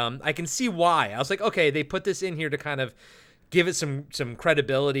episode. But I can see why. I was like, okay, they put this in here to kind of give it some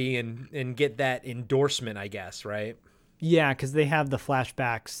credibility and get that endorsement, I guess, right? Yeah, because they have the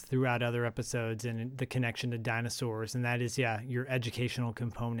flashbacks throughout other episodes and the connection to dinosaurs, and that is, your educational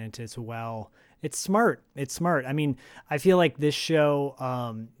component as well. It's smart. I mean, I feel like this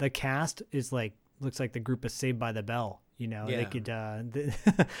show, the cast is like, looks like the group of Saved by the Bell. You know, they could.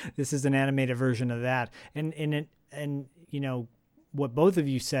 This is an animated version of that, and you know what both of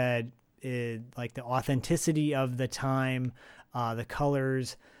you said is like the authenticity of the time, the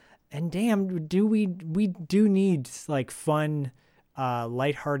colors. And damn, we do need like fun,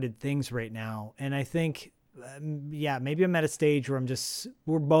 lighthearted things right now. And I think, maybe I'm at a stage where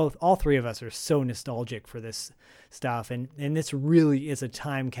all three of us are so nostalgic for this stuff. And this really is a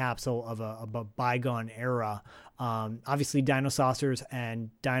time capsule of a bygone era. Obviously Dino Saucers and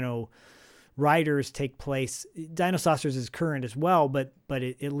Dino Riders take place. Dino Saucers is current as well, but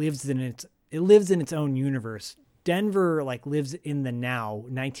it lives in its own universe. Denver like lives in the now,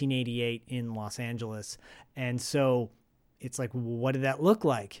 1988 in Los Angeles. And so it's like, what did that look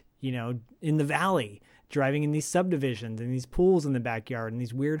like? You know, in the valley, driving in these subdivisions and these pools in the backyard and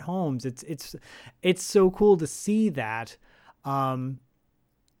these weird homes. It's so cool to see that. I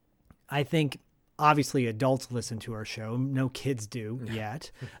think obviously adults listen to our show. No kids do yet.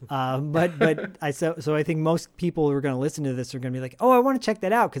 But I think most people who are going to listen to this are going to be like, oh, I want to check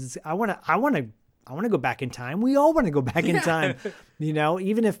that out. Cause I want to go back in time. We all want to go back in time. You know,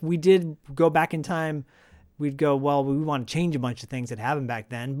 even if we did go back in time, we'd go, well, we want to change a bunch of things that happened back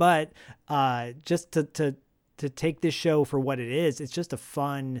then. But just to take this show for what it is, it's just a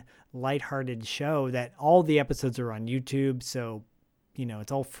fun, lighthearted show that all the episodes are on YouTube. So, you know,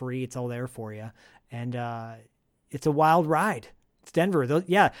 it's all free. It's all there for you. And it's a wild ride. It's Denver.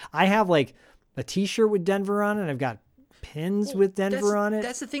 I have like a t-shirt with Denver on it. I've got pins with Denver on it.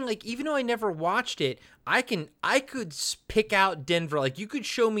 That's the thing. Like, even though I never watched it, I could pick out Denver. Like, you could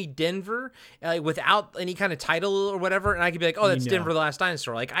show me Denver without any kind of title or whatever, and I could be like, oh, that's Denver the Last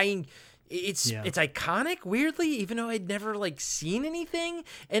Dinosaur. Like, it's iconic, weirdly, even though I'd never like seen anything.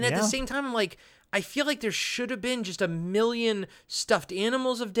 And at the same time, I'm like, I feel like there should have been just a million stuffed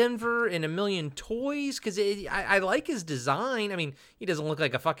animals of Denver and a million toys, because I like his design. I mean, he doesn't look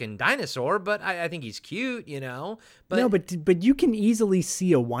like a fucking dinosaur, but I think he's cute, you know. But you can easily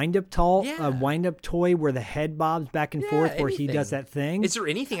see a wind-up toy where the head bobs back and forth, where he does that thing. Is there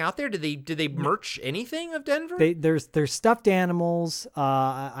anything out there? Did they merch anything of Denver? There's stuffed animals.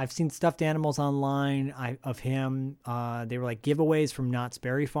 I've seen stuffed animals online of him. They were like giveaways from Knott's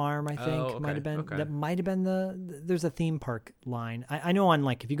Berry Farm, I think. Might have been. Okay. That might have been there's a theme park line. I know on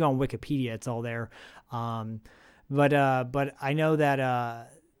like, if you go on Wikipedia, it's all there. But I know that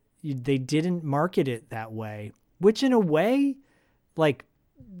they didn't market it that way, which in a way, like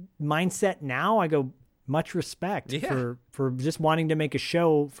mindset now, I go, much respect for just wanting to make a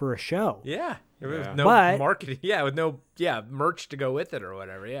show for a show. Yeah. With no marketing. Yeah. With no merch to go with it or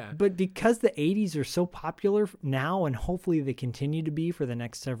whatever. Yeah. But because the 80s are so popular now, and hopefully they continue to be for the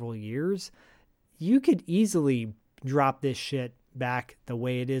next several years, you could easily drop this shit back the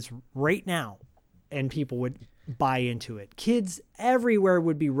way it is right now, and people would buy into it. Kids everywhere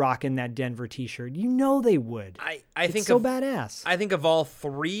would be rocking that Denver t-shirt. You know they would. I think so badass. I think of all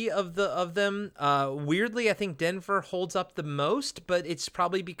three of them, weirdly, I think Denver holds up the most, but it's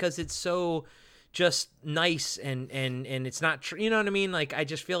probably because it's so just nice and it's not you know what I mean? Like I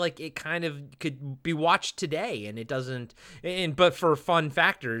just feel like it kind of could be watched today and it doesn't but for fun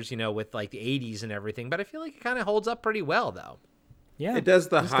factors, you know, with like the 80s and everything, but I feel like it kind of holds up pretty well though. Yeah, It does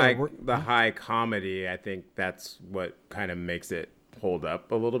the Just gotta high comedy. I think that's what kind of makes it hold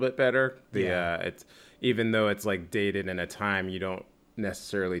up a little bit better. It's even though it's like dated in a time, you don't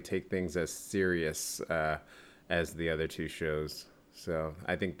necessarily take things as serious as the other two shows. So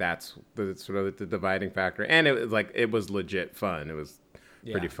I think that's the sort of the dividing factor. And it was legit fun. It was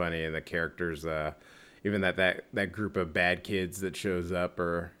pretty funny, and the characters, even that group of bad kids that shows up,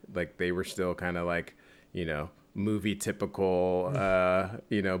 or like they were still kind of like, you know, movie typical,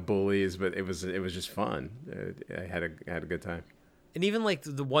 you know, bullies. But it was just fun. I had a good time. And even like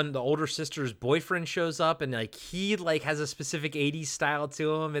the older sister's boyfriend shows up and like he like has a specific 80s style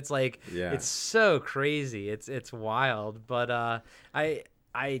to him. It's like, it's so crazy. It's wild. But I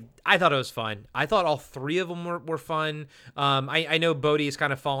thought it was fun. I thought all three of them were fun. I know Bodhi is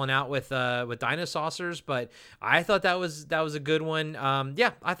kind of falling out with Dino Saucers, but I thought that was a good one.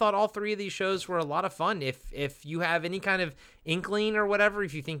 I thought all three of these shows were a lot of fun. If you have any kind of inkling or whatever,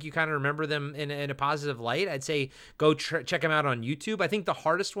 if you think you kind of remember them in a positive light, I'd say go check them out on YouTube. I think the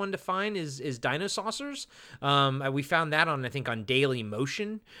hardest one to find is Dino Saucers. We found that on Daily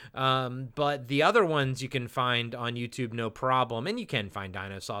Motion. But the other ones you can find on YouTube, no problem. And you can find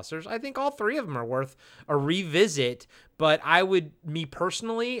Dino Saucers. I think all three of them are worth a revisit, but I would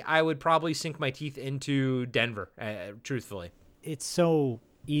probably sink my teeth into Denver, truthfully. It's so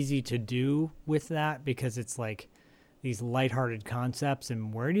easy to do with that because it's like these lighthearted concepts,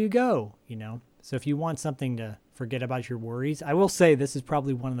 and where do you go, you know? So if you want something to forget about your worries, I will say this is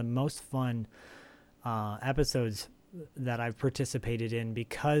probably one of the most fun episodes that I've participated in,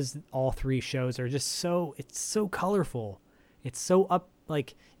 because all three shows are just it's so colorful. It's so up,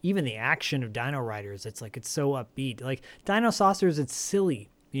 like even the action of Dino Riders, it's so upbeat. Like Dino Saucers, it's silly,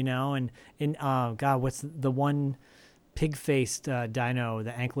 you know, and God, what's the one pig-faced dino,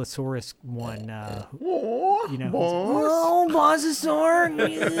 the Ankylosaurus one, you know, Mosasaur.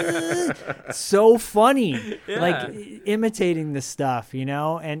 So funny, like imitating this stuff, you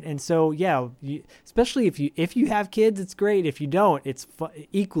know, and so especially if you have kids, it's great. If you don't, it's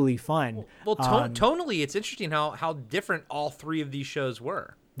equally fun. Well, tonally, it's interesting how different all three of these shows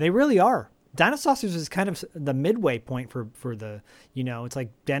were. They really are. Dino Saucers is kind of the midway point for the, you know, it's like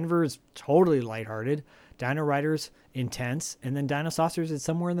Denver is totally lighthearted, Dino Riders intense, and then Dino Saucers is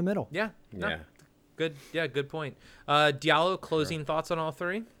somewhere in the middle. Yeah. Good point. Diallo, closing thoughts on all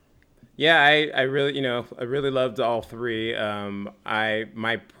three? Yeah, I really loved all three.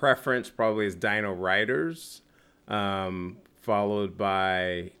 My preference probably is Dino Riders, followed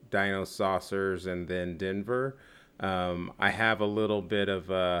by Dino Saucers, and then Denver. I have a little bit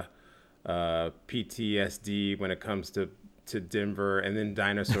of PTSD when it comes to Denver, and then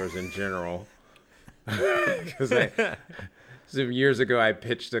dinosaurs in general. Because some years ago I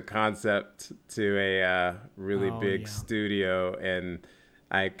pitched a concept to a really big studio, and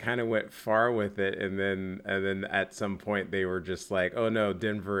I kind of went far with it, and then at some point they were just like, "Oh no,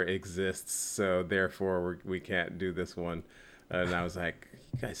 Denver exists, so therefore we can't do this one." And I was like,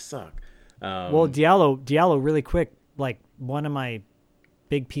 "You guys suck." Well, Diallo, really quick, like one of my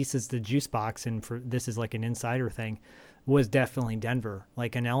big pieces, the juice box, and for this is like an insider thing, was definitely Denver,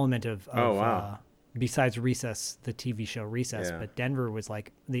 like an element of besides Recess, the TV show Recess, but Denver was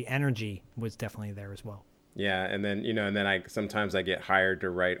like, the energy was definitely there as well. Yeah, and then I sometimes I get hired to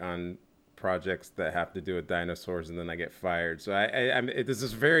write on projects that have to do with dinosaurs, and then I get fired. So this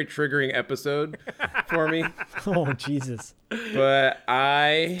is a very triggering episode for me. Oh Jesus! But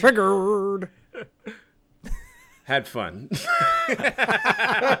I triggered. Had fun. You're like,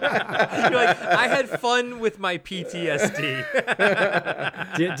 I had fun with my PTSD.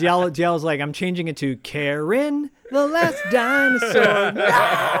 Diallo's like, I'm changing it to Karen, the last dinosaur.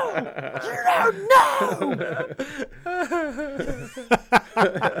 No!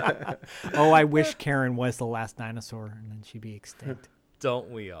 Oh, I wish Karen was the last dinosaur, and then she'd be extinct.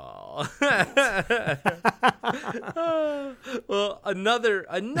 Don't we all? Well, another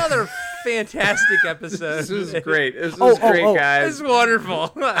fantastic episode. This was great. This was great, guys. This is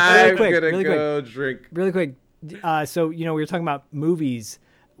wonderful. I'm gonna go drink. Really quick. So, you know, we were talking about movies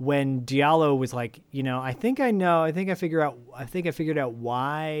when Diallo was like, you know, I think I figured out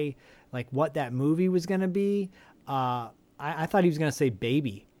why, like what that movie was going to be. I thought he was going to say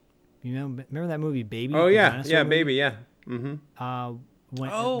Baby. You know, remember that movie Baby? Oh yeah. Yeah, Baby. Yeah. Mm-hmm. I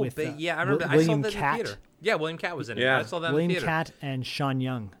remember. I saw that in the theater. Yeah, William Katt was in it. I saw that in the theater. William Katt and Sean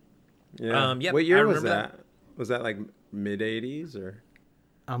Young. Yeah. What year was that? Was that like mid-'80s or?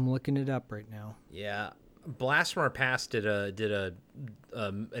 I'm looking it up right now. Yeah, Blast from Our Past did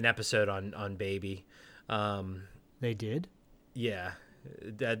an episode on Baby. They did? Yeah,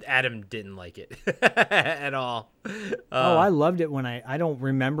 Adam didn't like it at all. Oh, I loved it when I don't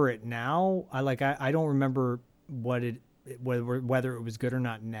remember it now. I don't remember whether it was good or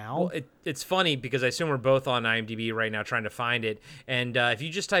not now. Well, it's funny because I assume we're both on IMDb right now trying to find it, and if you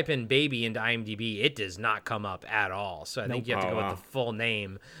just type in "baby" into IMDb, it does not come up at all. So I think you have to go with the full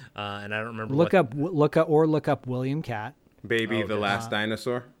name, and I don't remember. Look up William Cat. Baby, the Last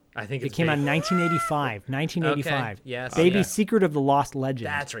Dinosaur. I think It came out in 1985. 1985. Okay. Yes. Baby, Yeah. Secret of the Lost Legend.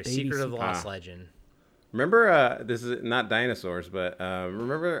 That's right. Baby Secret of the Lost Legend. Remember, this is not dinosaurs, but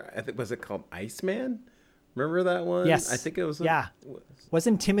remember, I think, was it called Iceman? Remember that one? Yes. I think it was. Yeah.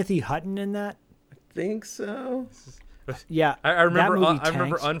 Wasn't Timothy Hutton in that? I think so. Yeah. I remember. that movie I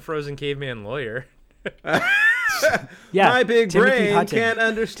remember tanked. Unfrozen Caveman Lawyer. Yeah. My big Timothy brain Hutton. can't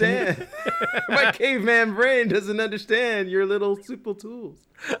understand. My caveman brain doesn't understand your little simple tools.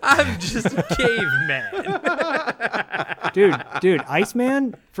 I'm just a caveman. Dude,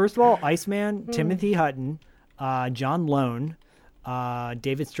 Iceman. First of all, Iceman, Timothy Hutton, John Lone,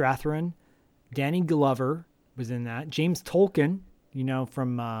 David Strathairn, Danny Glover was in that. James Tolkien,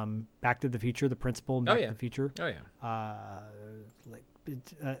 from Back to the Future, the principal in Back to the Future. Oh yeah.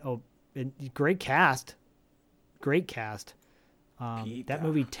 Great cast. That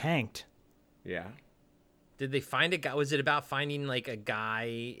movie tanked. Yeah. Did they find a guy? Was it about finding like a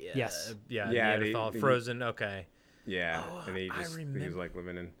guy? Yes. Yeah. Yeah, Neanderthal, they- frozen. Okay. Yeah, Oh, and he I was remember. like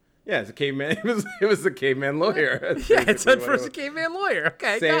living in. Yeah, it's a caveman. It was the caveman lawyer. That's Yeah, it's basically what Unfrozen was. Caveman Lawyer.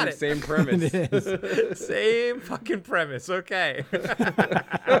 Okay, Same, got it. Same premise. Same fucking premise. Okay.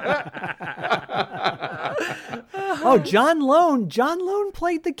 Oh, John Lone. John Lone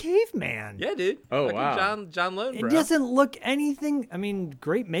played the caveman. Yeah, dude. Oh, Fucking wow. John Lone, It bro. doesn't look anything. I mean,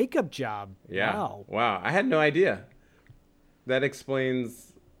 great makeup job. Yeah. Wow. I had no idea. That explains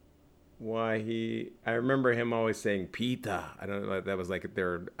why I remember him always saying Pita. I don't know. That was like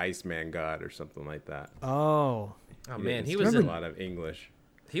their Iceman god or something like that. Oh. Oh man, he didn't was speak in a lot of English.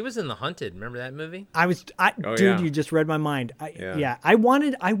 he was in The Hunted. Remember that movie? Oh, Dude, yeah. you just read my mind. Yeah. I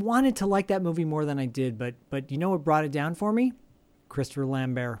wanted to like that movie more than I did, but you know what brought it down for me? Christopher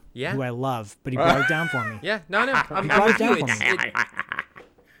Lambert, Yeah. who I love, but he brought it down for me. Yeah. No. I'm brought with it down you. for me.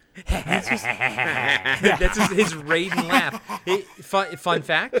 That's his Raiden laugh. Fun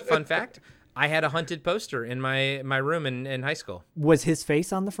fact. I had a Hunted poster in my room in high school. Was his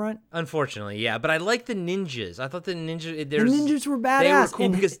face on the front? Unfortunately, yeah. But I like the ninjas. I thought the ninjas. The ninjas were badass. They were cool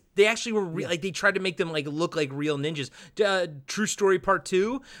and- because they actually were like they tried to make them like look like real ninjas. True Story Part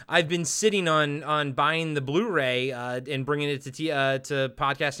 2. I've been sitting on buying the Blu-ray and bringing it to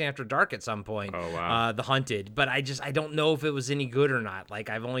Podcasting After Dark at some point. Oh, wow. The Hunted, but I don't know if it was any good or not. Like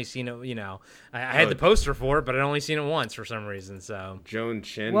I've only seen it. I had the poster for it, but I'd only seen it once for some reason. So Joan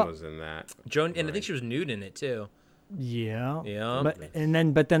Chin Well- was in that. Joan, and I think she was nude in it too. Yeah. Yeah. But then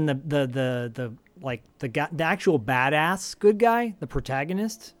the like the guy, the actual badass good guy, the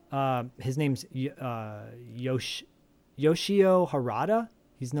protagonist, his name's Yoshio Harada.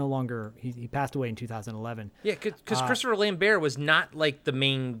 He's no longer he passed away in 2011. Yeah, because Christopher Lambert was not like the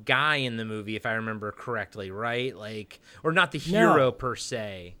main guy in the movie, if I remember correctly, right? Like, or not the hero per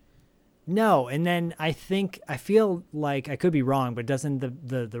se. No, and then I feel like I could be wrong, but doesn't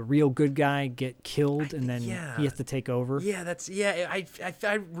the real good guy get killed and then yeah. he has to take over? Yeah, I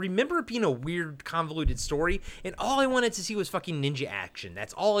remember it being a weird, convoluted story, and all I wanted to see was fucking ninja action.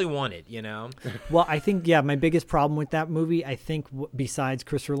 That's all I wanted, Well, I think my biggest problem with that movie, I think besides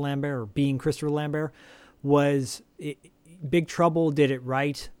Christopher Lambert or being Christopher Lambert, was Big Trouble did it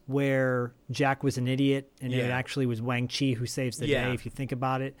right, where Jack was an idiot and it actually was Wang Chi who saves the day. If you think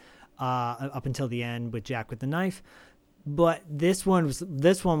about it. Up until the end with Jack with the knife, but this one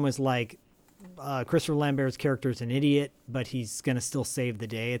was like Christopher Lambert's character is an idiot, but he's gonna still save the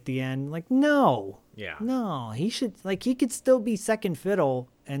day at the end. Like no, he should he could still be second fiddle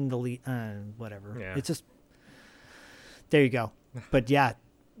and the lead, whatever. Yeah. It's just there you go. But yeah,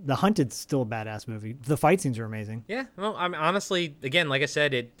 The Hunted's still a badass movie. The fight scenes are amazing. Yeah, well, I'm honestly, again, like I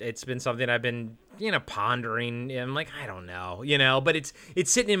said, it's been something I've been pondering. I'm like, I don't know, but it's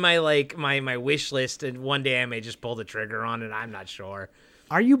sitting in my my wish list, and one day I may just pull the trigger on it. I'm not sure.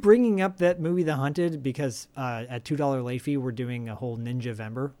 Are you bringing up that movie, The Hunted, because at $2 late fee we're doing a whole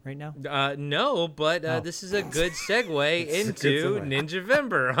Ninja-vember right now? No, but this is a good segue into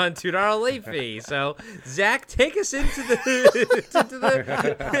Ninja-vember on $2 late fee. So, Zach, take us into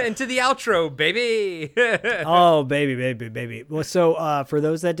the into the outro, baby. Oh, baby. Well, so for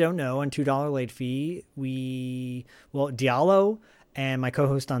those that don't know, on $2 late fee, Diallo And my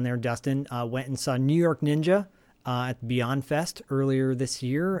co-host on there, Dustin, went and saw New York Ninja at Beyond Fest earlier this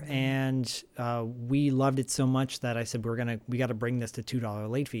year, and we loved it so much that I said we got to bring this to $2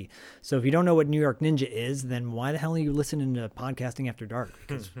 late fee. So if you don't know what New York Ninja is, then why the hell are you listening to Podcasting After Dark?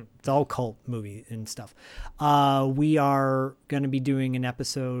 Because it's all cult movie and stuff. We are going to be doing an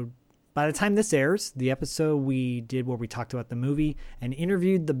episode. By the time this airs, the episode we did where we talked about the movie and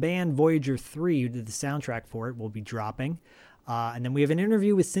interviewed the band Voyager 3, who did the soundtrack for it, will be dropping. And then we have an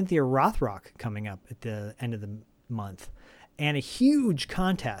interview with Cynthia Rothrock coming up at the end of the month, and a huge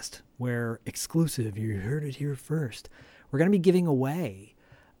contest where exclusive, you heard it here first, we're going to be giving away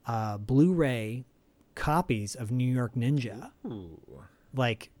Blu-ray copies of New York Ninja. Ooh.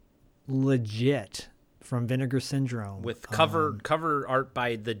 Like legit, from Vinegar Syndrome, With cover art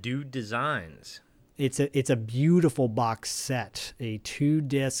by the Dude Designs. It's a beautiful box set, a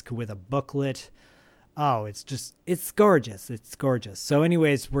 2-disc with a booklet. Oh, it's gorgeous. It's gorgeous. So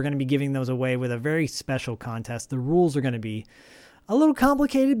anyways, we're going to be giving those away with a very special contest. The rules are going to be a little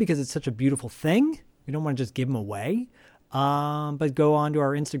complicated because it's such a beautiful thing. We don't want to just give them away. But go on to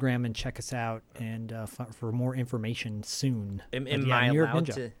our Instagram and check us out and for more information soon. Am New York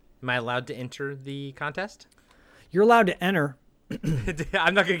Ninja. Am I allowed to enter the contest? You're allowed to enter.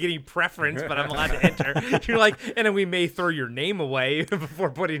 I'm not going to get any preference, but I'm allowed to enter. You're like, and then we may throw your name away before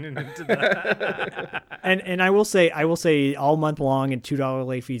putting it into the. And I will say all month long at $2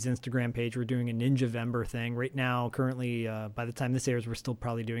 late fees Instagram page, we're doing a Ninja-vember thing right now. Currently, by the time this airs, we're still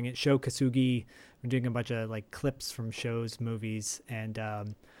probably doing it. Sho Kosugi, we're doing a bunch of like clips from shows, movies, and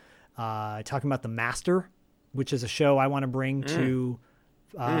talking about The Master, which is a show I want to bring to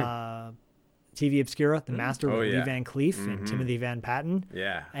TV Obscura, The Master with Lee Van Cleef and Timothy Van Patten.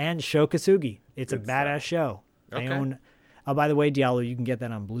 Yeah. And Sho Kosugi. It's Good a badass show. Okay. I own. Oh, by the way, Diallo, you can get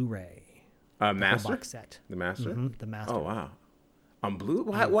that on Blu-ray. Master? Box set. The Master? The Master. Oh, wow. On Blu?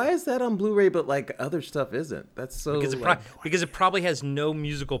 Why is that on Blu-ray but like other stuff isn't? That's so Because it probably has no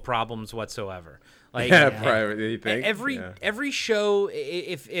musical problems whatsoever. Like probably, you think? Every show,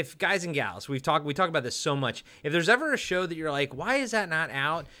 if guys and gals, we talk about this so much. If there's ever a show that you're like, why is that not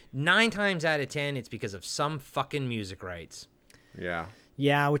out? 9 times out of 10, it's because of some fucking music rights. Yeah.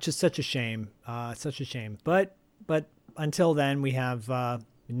 Yeah, which is such a shame. Such a shame. But until then, we have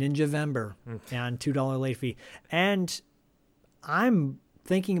Ninja-vember on $2 late fee, and I'm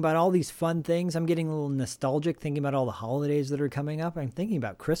thinking about all these fun things. I'm getting a little nostalgic thinking about all the holidays that are coming up. I'm thinking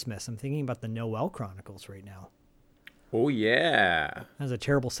about Christmas. I'm thinking about the Noel Chronicles right now. Oh, yeah. That was a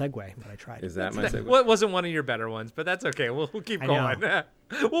terrible segue, but I tried. Is that my segue? Well, it wasn't one of your better ones, but that's okay. We'll keep going.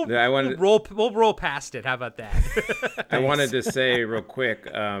 We'll we'll roll past it. How about that? I wanted to say real quick,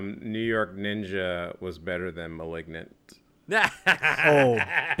 New York Ninja was better than Malignant. Oh,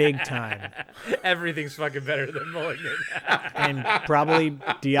 big time. Everything's fucking better than Malignant. And probably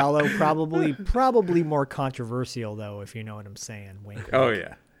Diallo, probably more controversial though, if you know what I'm saying. Wink, wink. Oh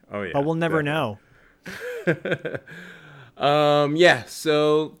yeah. But we'll never know.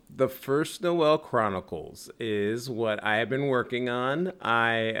 So the First Noel Chronicles is what I have been working on.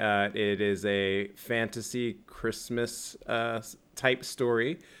 It is a fantasy Christmas type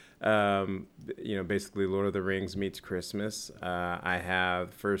story. Basically Lord of the Rings meets Christmas. I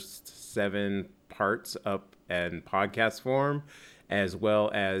have first 7 parts up in podcast form, as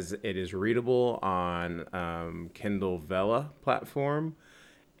well as it is readable on Kindle Vella platform.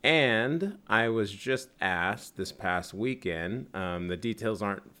 And I was just asked this past weekend, the details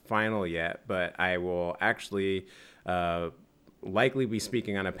aren't final yet, but I will actually likely be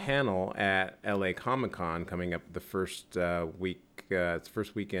speaking on a panel at LA Comic-Con coming up the first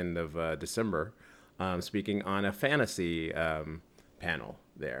weekend of December, speaking on a fantasy panel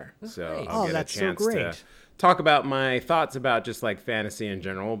there. So I'll get a chance to talk about my thoughts about just like fantasy in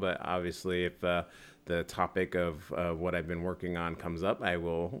general, but obviously if the topic of what I've been working on comes up, I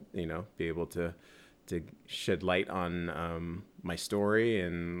will, be able to shed light on my story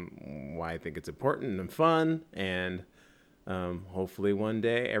and why I think it's important and fun, and hopefully one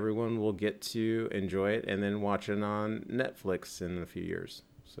day everyone will get to enjoy it and then watch it on Netflix in a few years.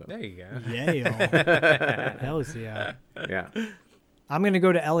 So there you go. Yeah. Hell yeah. Yeah. I'm going to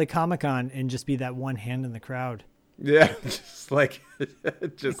go to LA Comic-Con and just be that one hand in the crowd. Yeah, just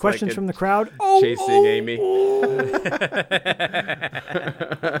questions like from the crowd. Chasing Amy.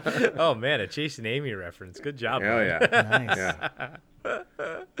 Oh man, a Chasing Amy reference. Good job. Oh yeah, nice.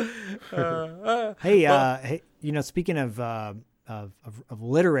 Yeah. Hey, speaking of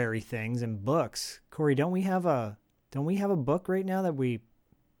literary things and books, Corey, don't we have a book right now that we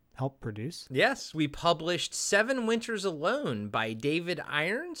help produce. Yes, we published 7 Winters Alone by David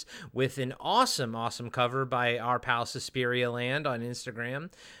Irons with an awesome cover by our pal Suspiria Land on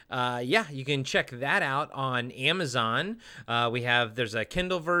Instagram. You can check that out on Amazon. There's a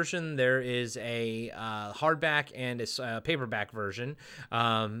Kindle version, there is a hardback and a paperback version.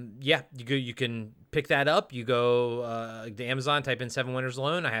 You can pick that up. You go to Amazon, type in 7 Winters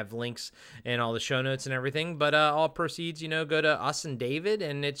Alone. I have links in all the show notes and everything, but all proceeds, go to us and David,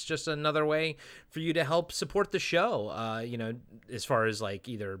 and it's just another way for you to help support the show. As far as like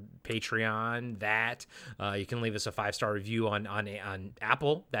either Patreon, you can leave us a 5-star review on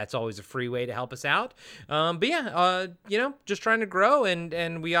Apple. That's always a free way to help us out. Just trying to grow,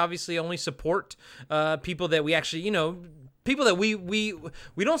 and we obviously only support people that we actually, people that we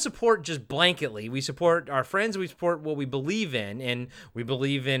don't support just blanketly. We support our friends. We support what we believe in, and we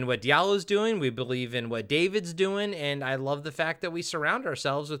believe in what Diallo's doing. We believe in what David's doing, and I love the fact that we surround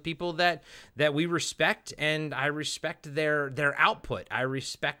ourselves with people that we respect, and I respect their output. I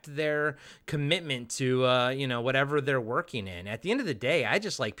respect their commitment to whatever they're working in. At the end of the day, I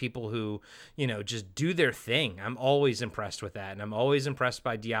just like people who just do their thing. I'm always impressed with that, and I'm always impressed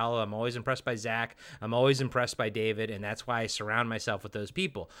by Diallo. I'm always impressed by Zach. I'm always impressed by David, and that's why I surround myself with those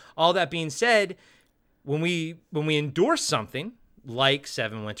people. All that being said, when we endorse something like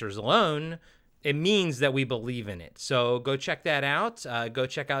 7 Winters Alone, it means that we believe in it. So go check that out. Go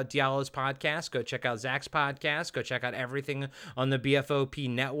check out Diallo's podcast. Go check out Zach's podcast. Go check out everything on the BFOP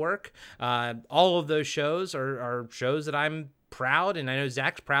network. All of those shows are shows that I'm proud, and I know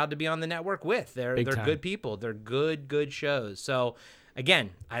Zach's proud to be on the network with. They're good people. They're good shows. So again,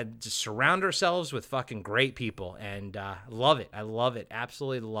 I just surround ourselves with fucking great people, and love it. I love it.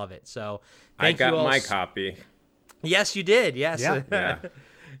 Absolutely love it. So I got my copy. Yes, you did. Yes. Yeah.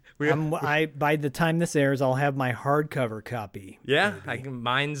 By the time this airs, I'll have my hardcover copy. Yeah,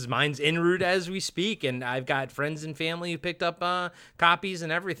 mine's en route as we speak, and I've got friends and family who picked up copies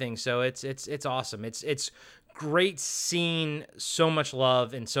and everything. So it's awesome. It's great seeing so much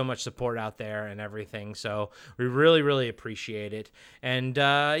love and so much support out there and everything. So we really appreciate it. And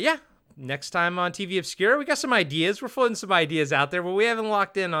next time on TV Obscura, we got some ideas. We're floating some ideas out there, but we haven't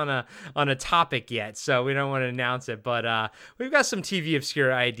locked in on a topic yet, so we don't want to announce it. But we've got some TV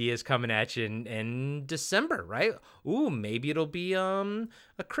Obscura ideas coming at you in December, right? Ooh, maybe it'll be a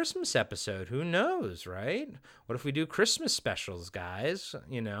Christmas episode. Who knows, right? What if we do Christmas specials, guys?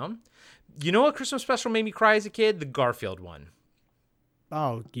 You know what Christmas special made me cry as a kid? The Garfield one.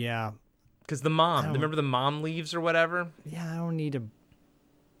 Oh yeah, because the mom. Remember the mom leaves or whatever? Yeah, I don't need to.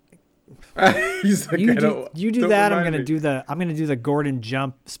 He's like, you do that. I'm gonna do the Gordon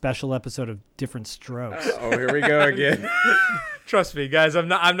Jump special episode of Different Strokes. Oh, here we go again. Trust me, guys. I'm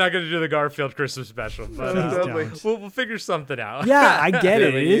not gonna do the Garfield Christmas special, but we'll figure something out. Yeah, I get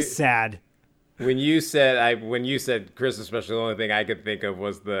it. It is sad. When you said Christmas special, the only thing I could think of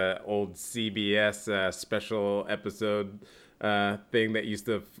was the old CBS special episode thing that used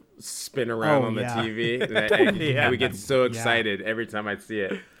to spin around on the TV. I would get so excited every time I'd see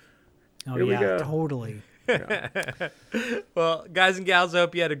it. Oh, Here we go. Totally. Yeah. Well, guys and gals, I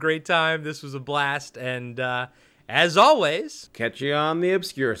hope you had a great time. This was a blast. And as always, catch you on the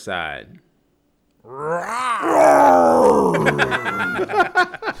obscure side.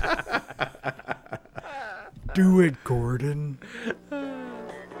 Do it, Gordon.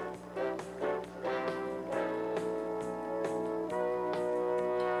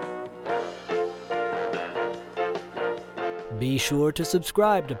 Be sure to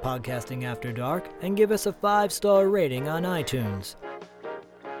subscribe to Podcasting After Dark and give us a 5-star rating on iTunes.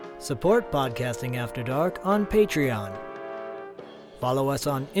 Support Podcasting After Dark on Patreon. Follow us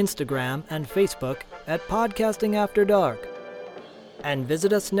on Instagram and Facebook at Podcasting After Dark. And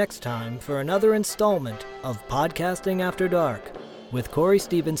visit us next time for another installment of Podcasting After Dark with Corey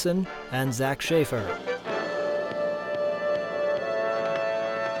Stevenson and Zach Schaefer.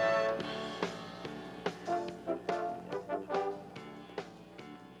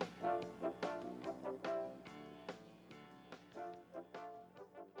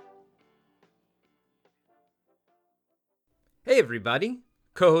 Hey everybody,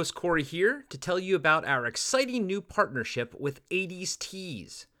 co-host Corey here to tell you about our exciting new partnership with 80s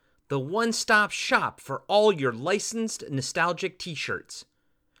Tees, the one-stop shop for all your licensed nostalgic t-shirts.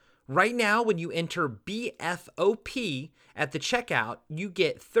 Right now, when you enter BFOP at the checkout, you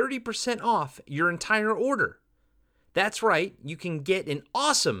get 30% off your entire order. That's right, you can get an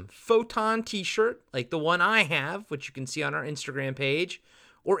awesome Photon t-shirt like the one I have, which you can see on our Instagram page,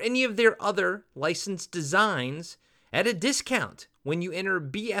 or any of their other licensed designs at a discount when you enter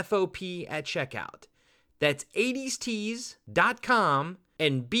BFOP at checkout. That's 80stees.com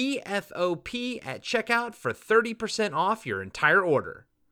and BFOP at checkout for 30% off your entire order.